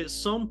things, that at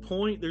some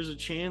point there's a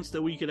chance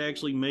that we could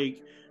actually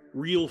make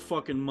real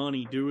fucking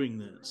money doing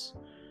this.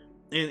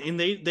 And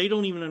they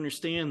don't even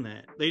understand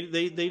that.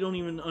 They don't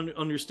even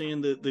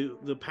understand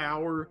the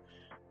power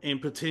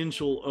and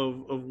potential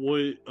of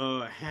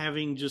what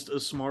having just a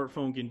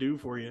smartphone can do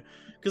for you.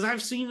 Because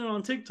I've seen it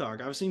on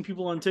TikTok. I've seen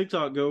people on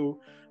TikTok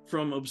go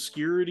from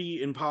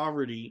obscurity and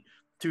poverty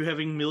to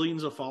having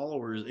millions of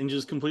followers and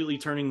just completely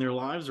turning their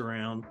lives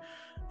around.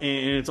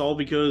 And it's all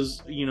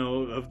because, you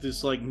know, of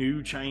this like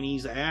new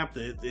Chinese app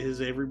that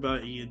has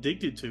everybody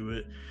addicted to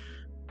it.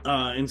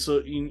 And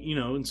so, you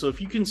know, and so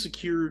if you can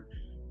secure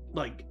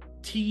like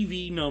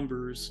TV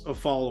numbers of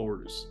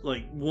followers,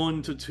 like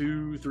 1 to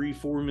 2, 3,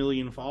 4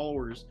 million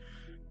followers,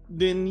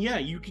 then yeah,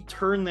 you could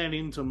turn that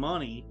into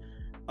money.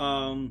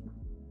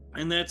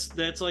 And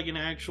that's like an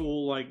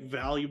actual like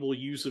valuable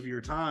use of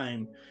your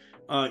time,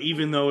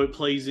 even though it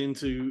plays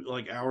into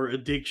like our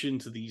addiction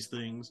to these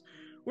things.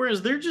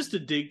 Whereas they're just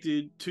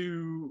addicted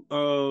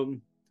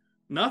to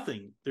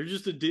nothing. They're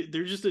just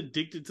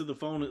addicted to the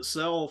phone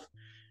itself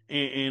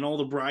and all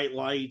the bright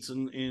lights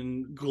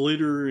and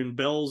glitter and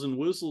bells and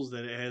whistles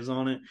that it has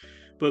on it.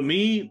 But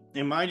me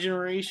and my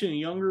generation and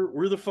younger,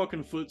 we're the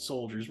fucking foot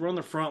soldiers. We're on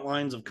the front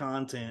lines of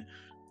content,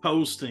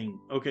 posting,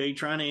 okay,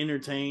 trying to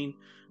entertain,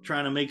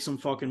 trying to make some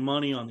fucking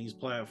money on these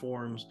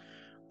platforms,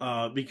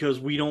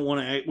 because we don't want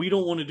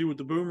to do what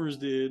the boomers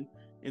did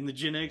and the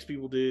Gen X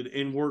people did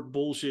and work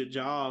bullshit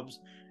jobs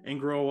and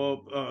grow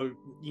up,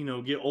 you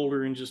know, get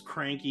older and just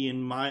cranky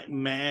and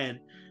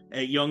mad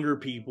at younger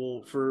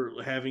people for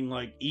having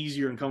like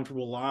easier and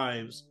comfortable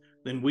lives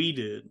than we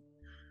did.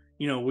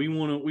 You know, we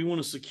want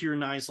to secure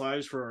nice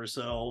lives for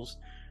ourselves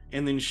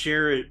and then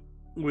share it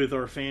with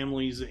our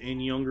families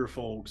and younger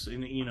folks,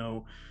 and, you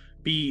know,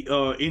 be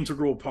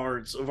integral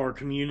parts of our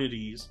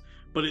communities.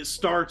 But it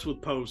starts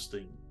with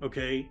posting,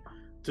 okay?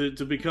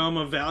 To become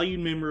a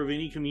valued member of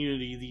any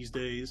community these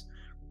days,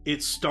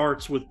 it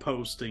starts with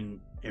posting,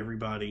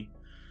 everybody.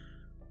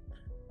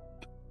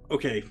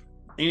 Okay.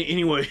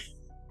 Anyway,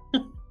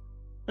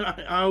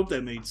 I hope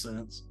that made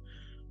sense.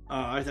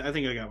 I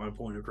think I got my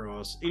point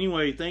across.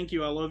 Anyway, thank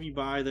you. I love you.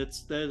 Bye.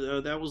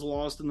 That was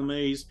Lost in the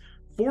Maze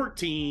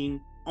 14,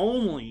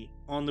 only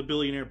on the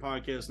Billionaire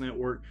Podcast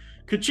Network.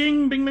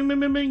 Ka-ching, bing, bing, bing,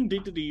 bing, bing,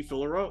 D-D-D,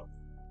 fill her up.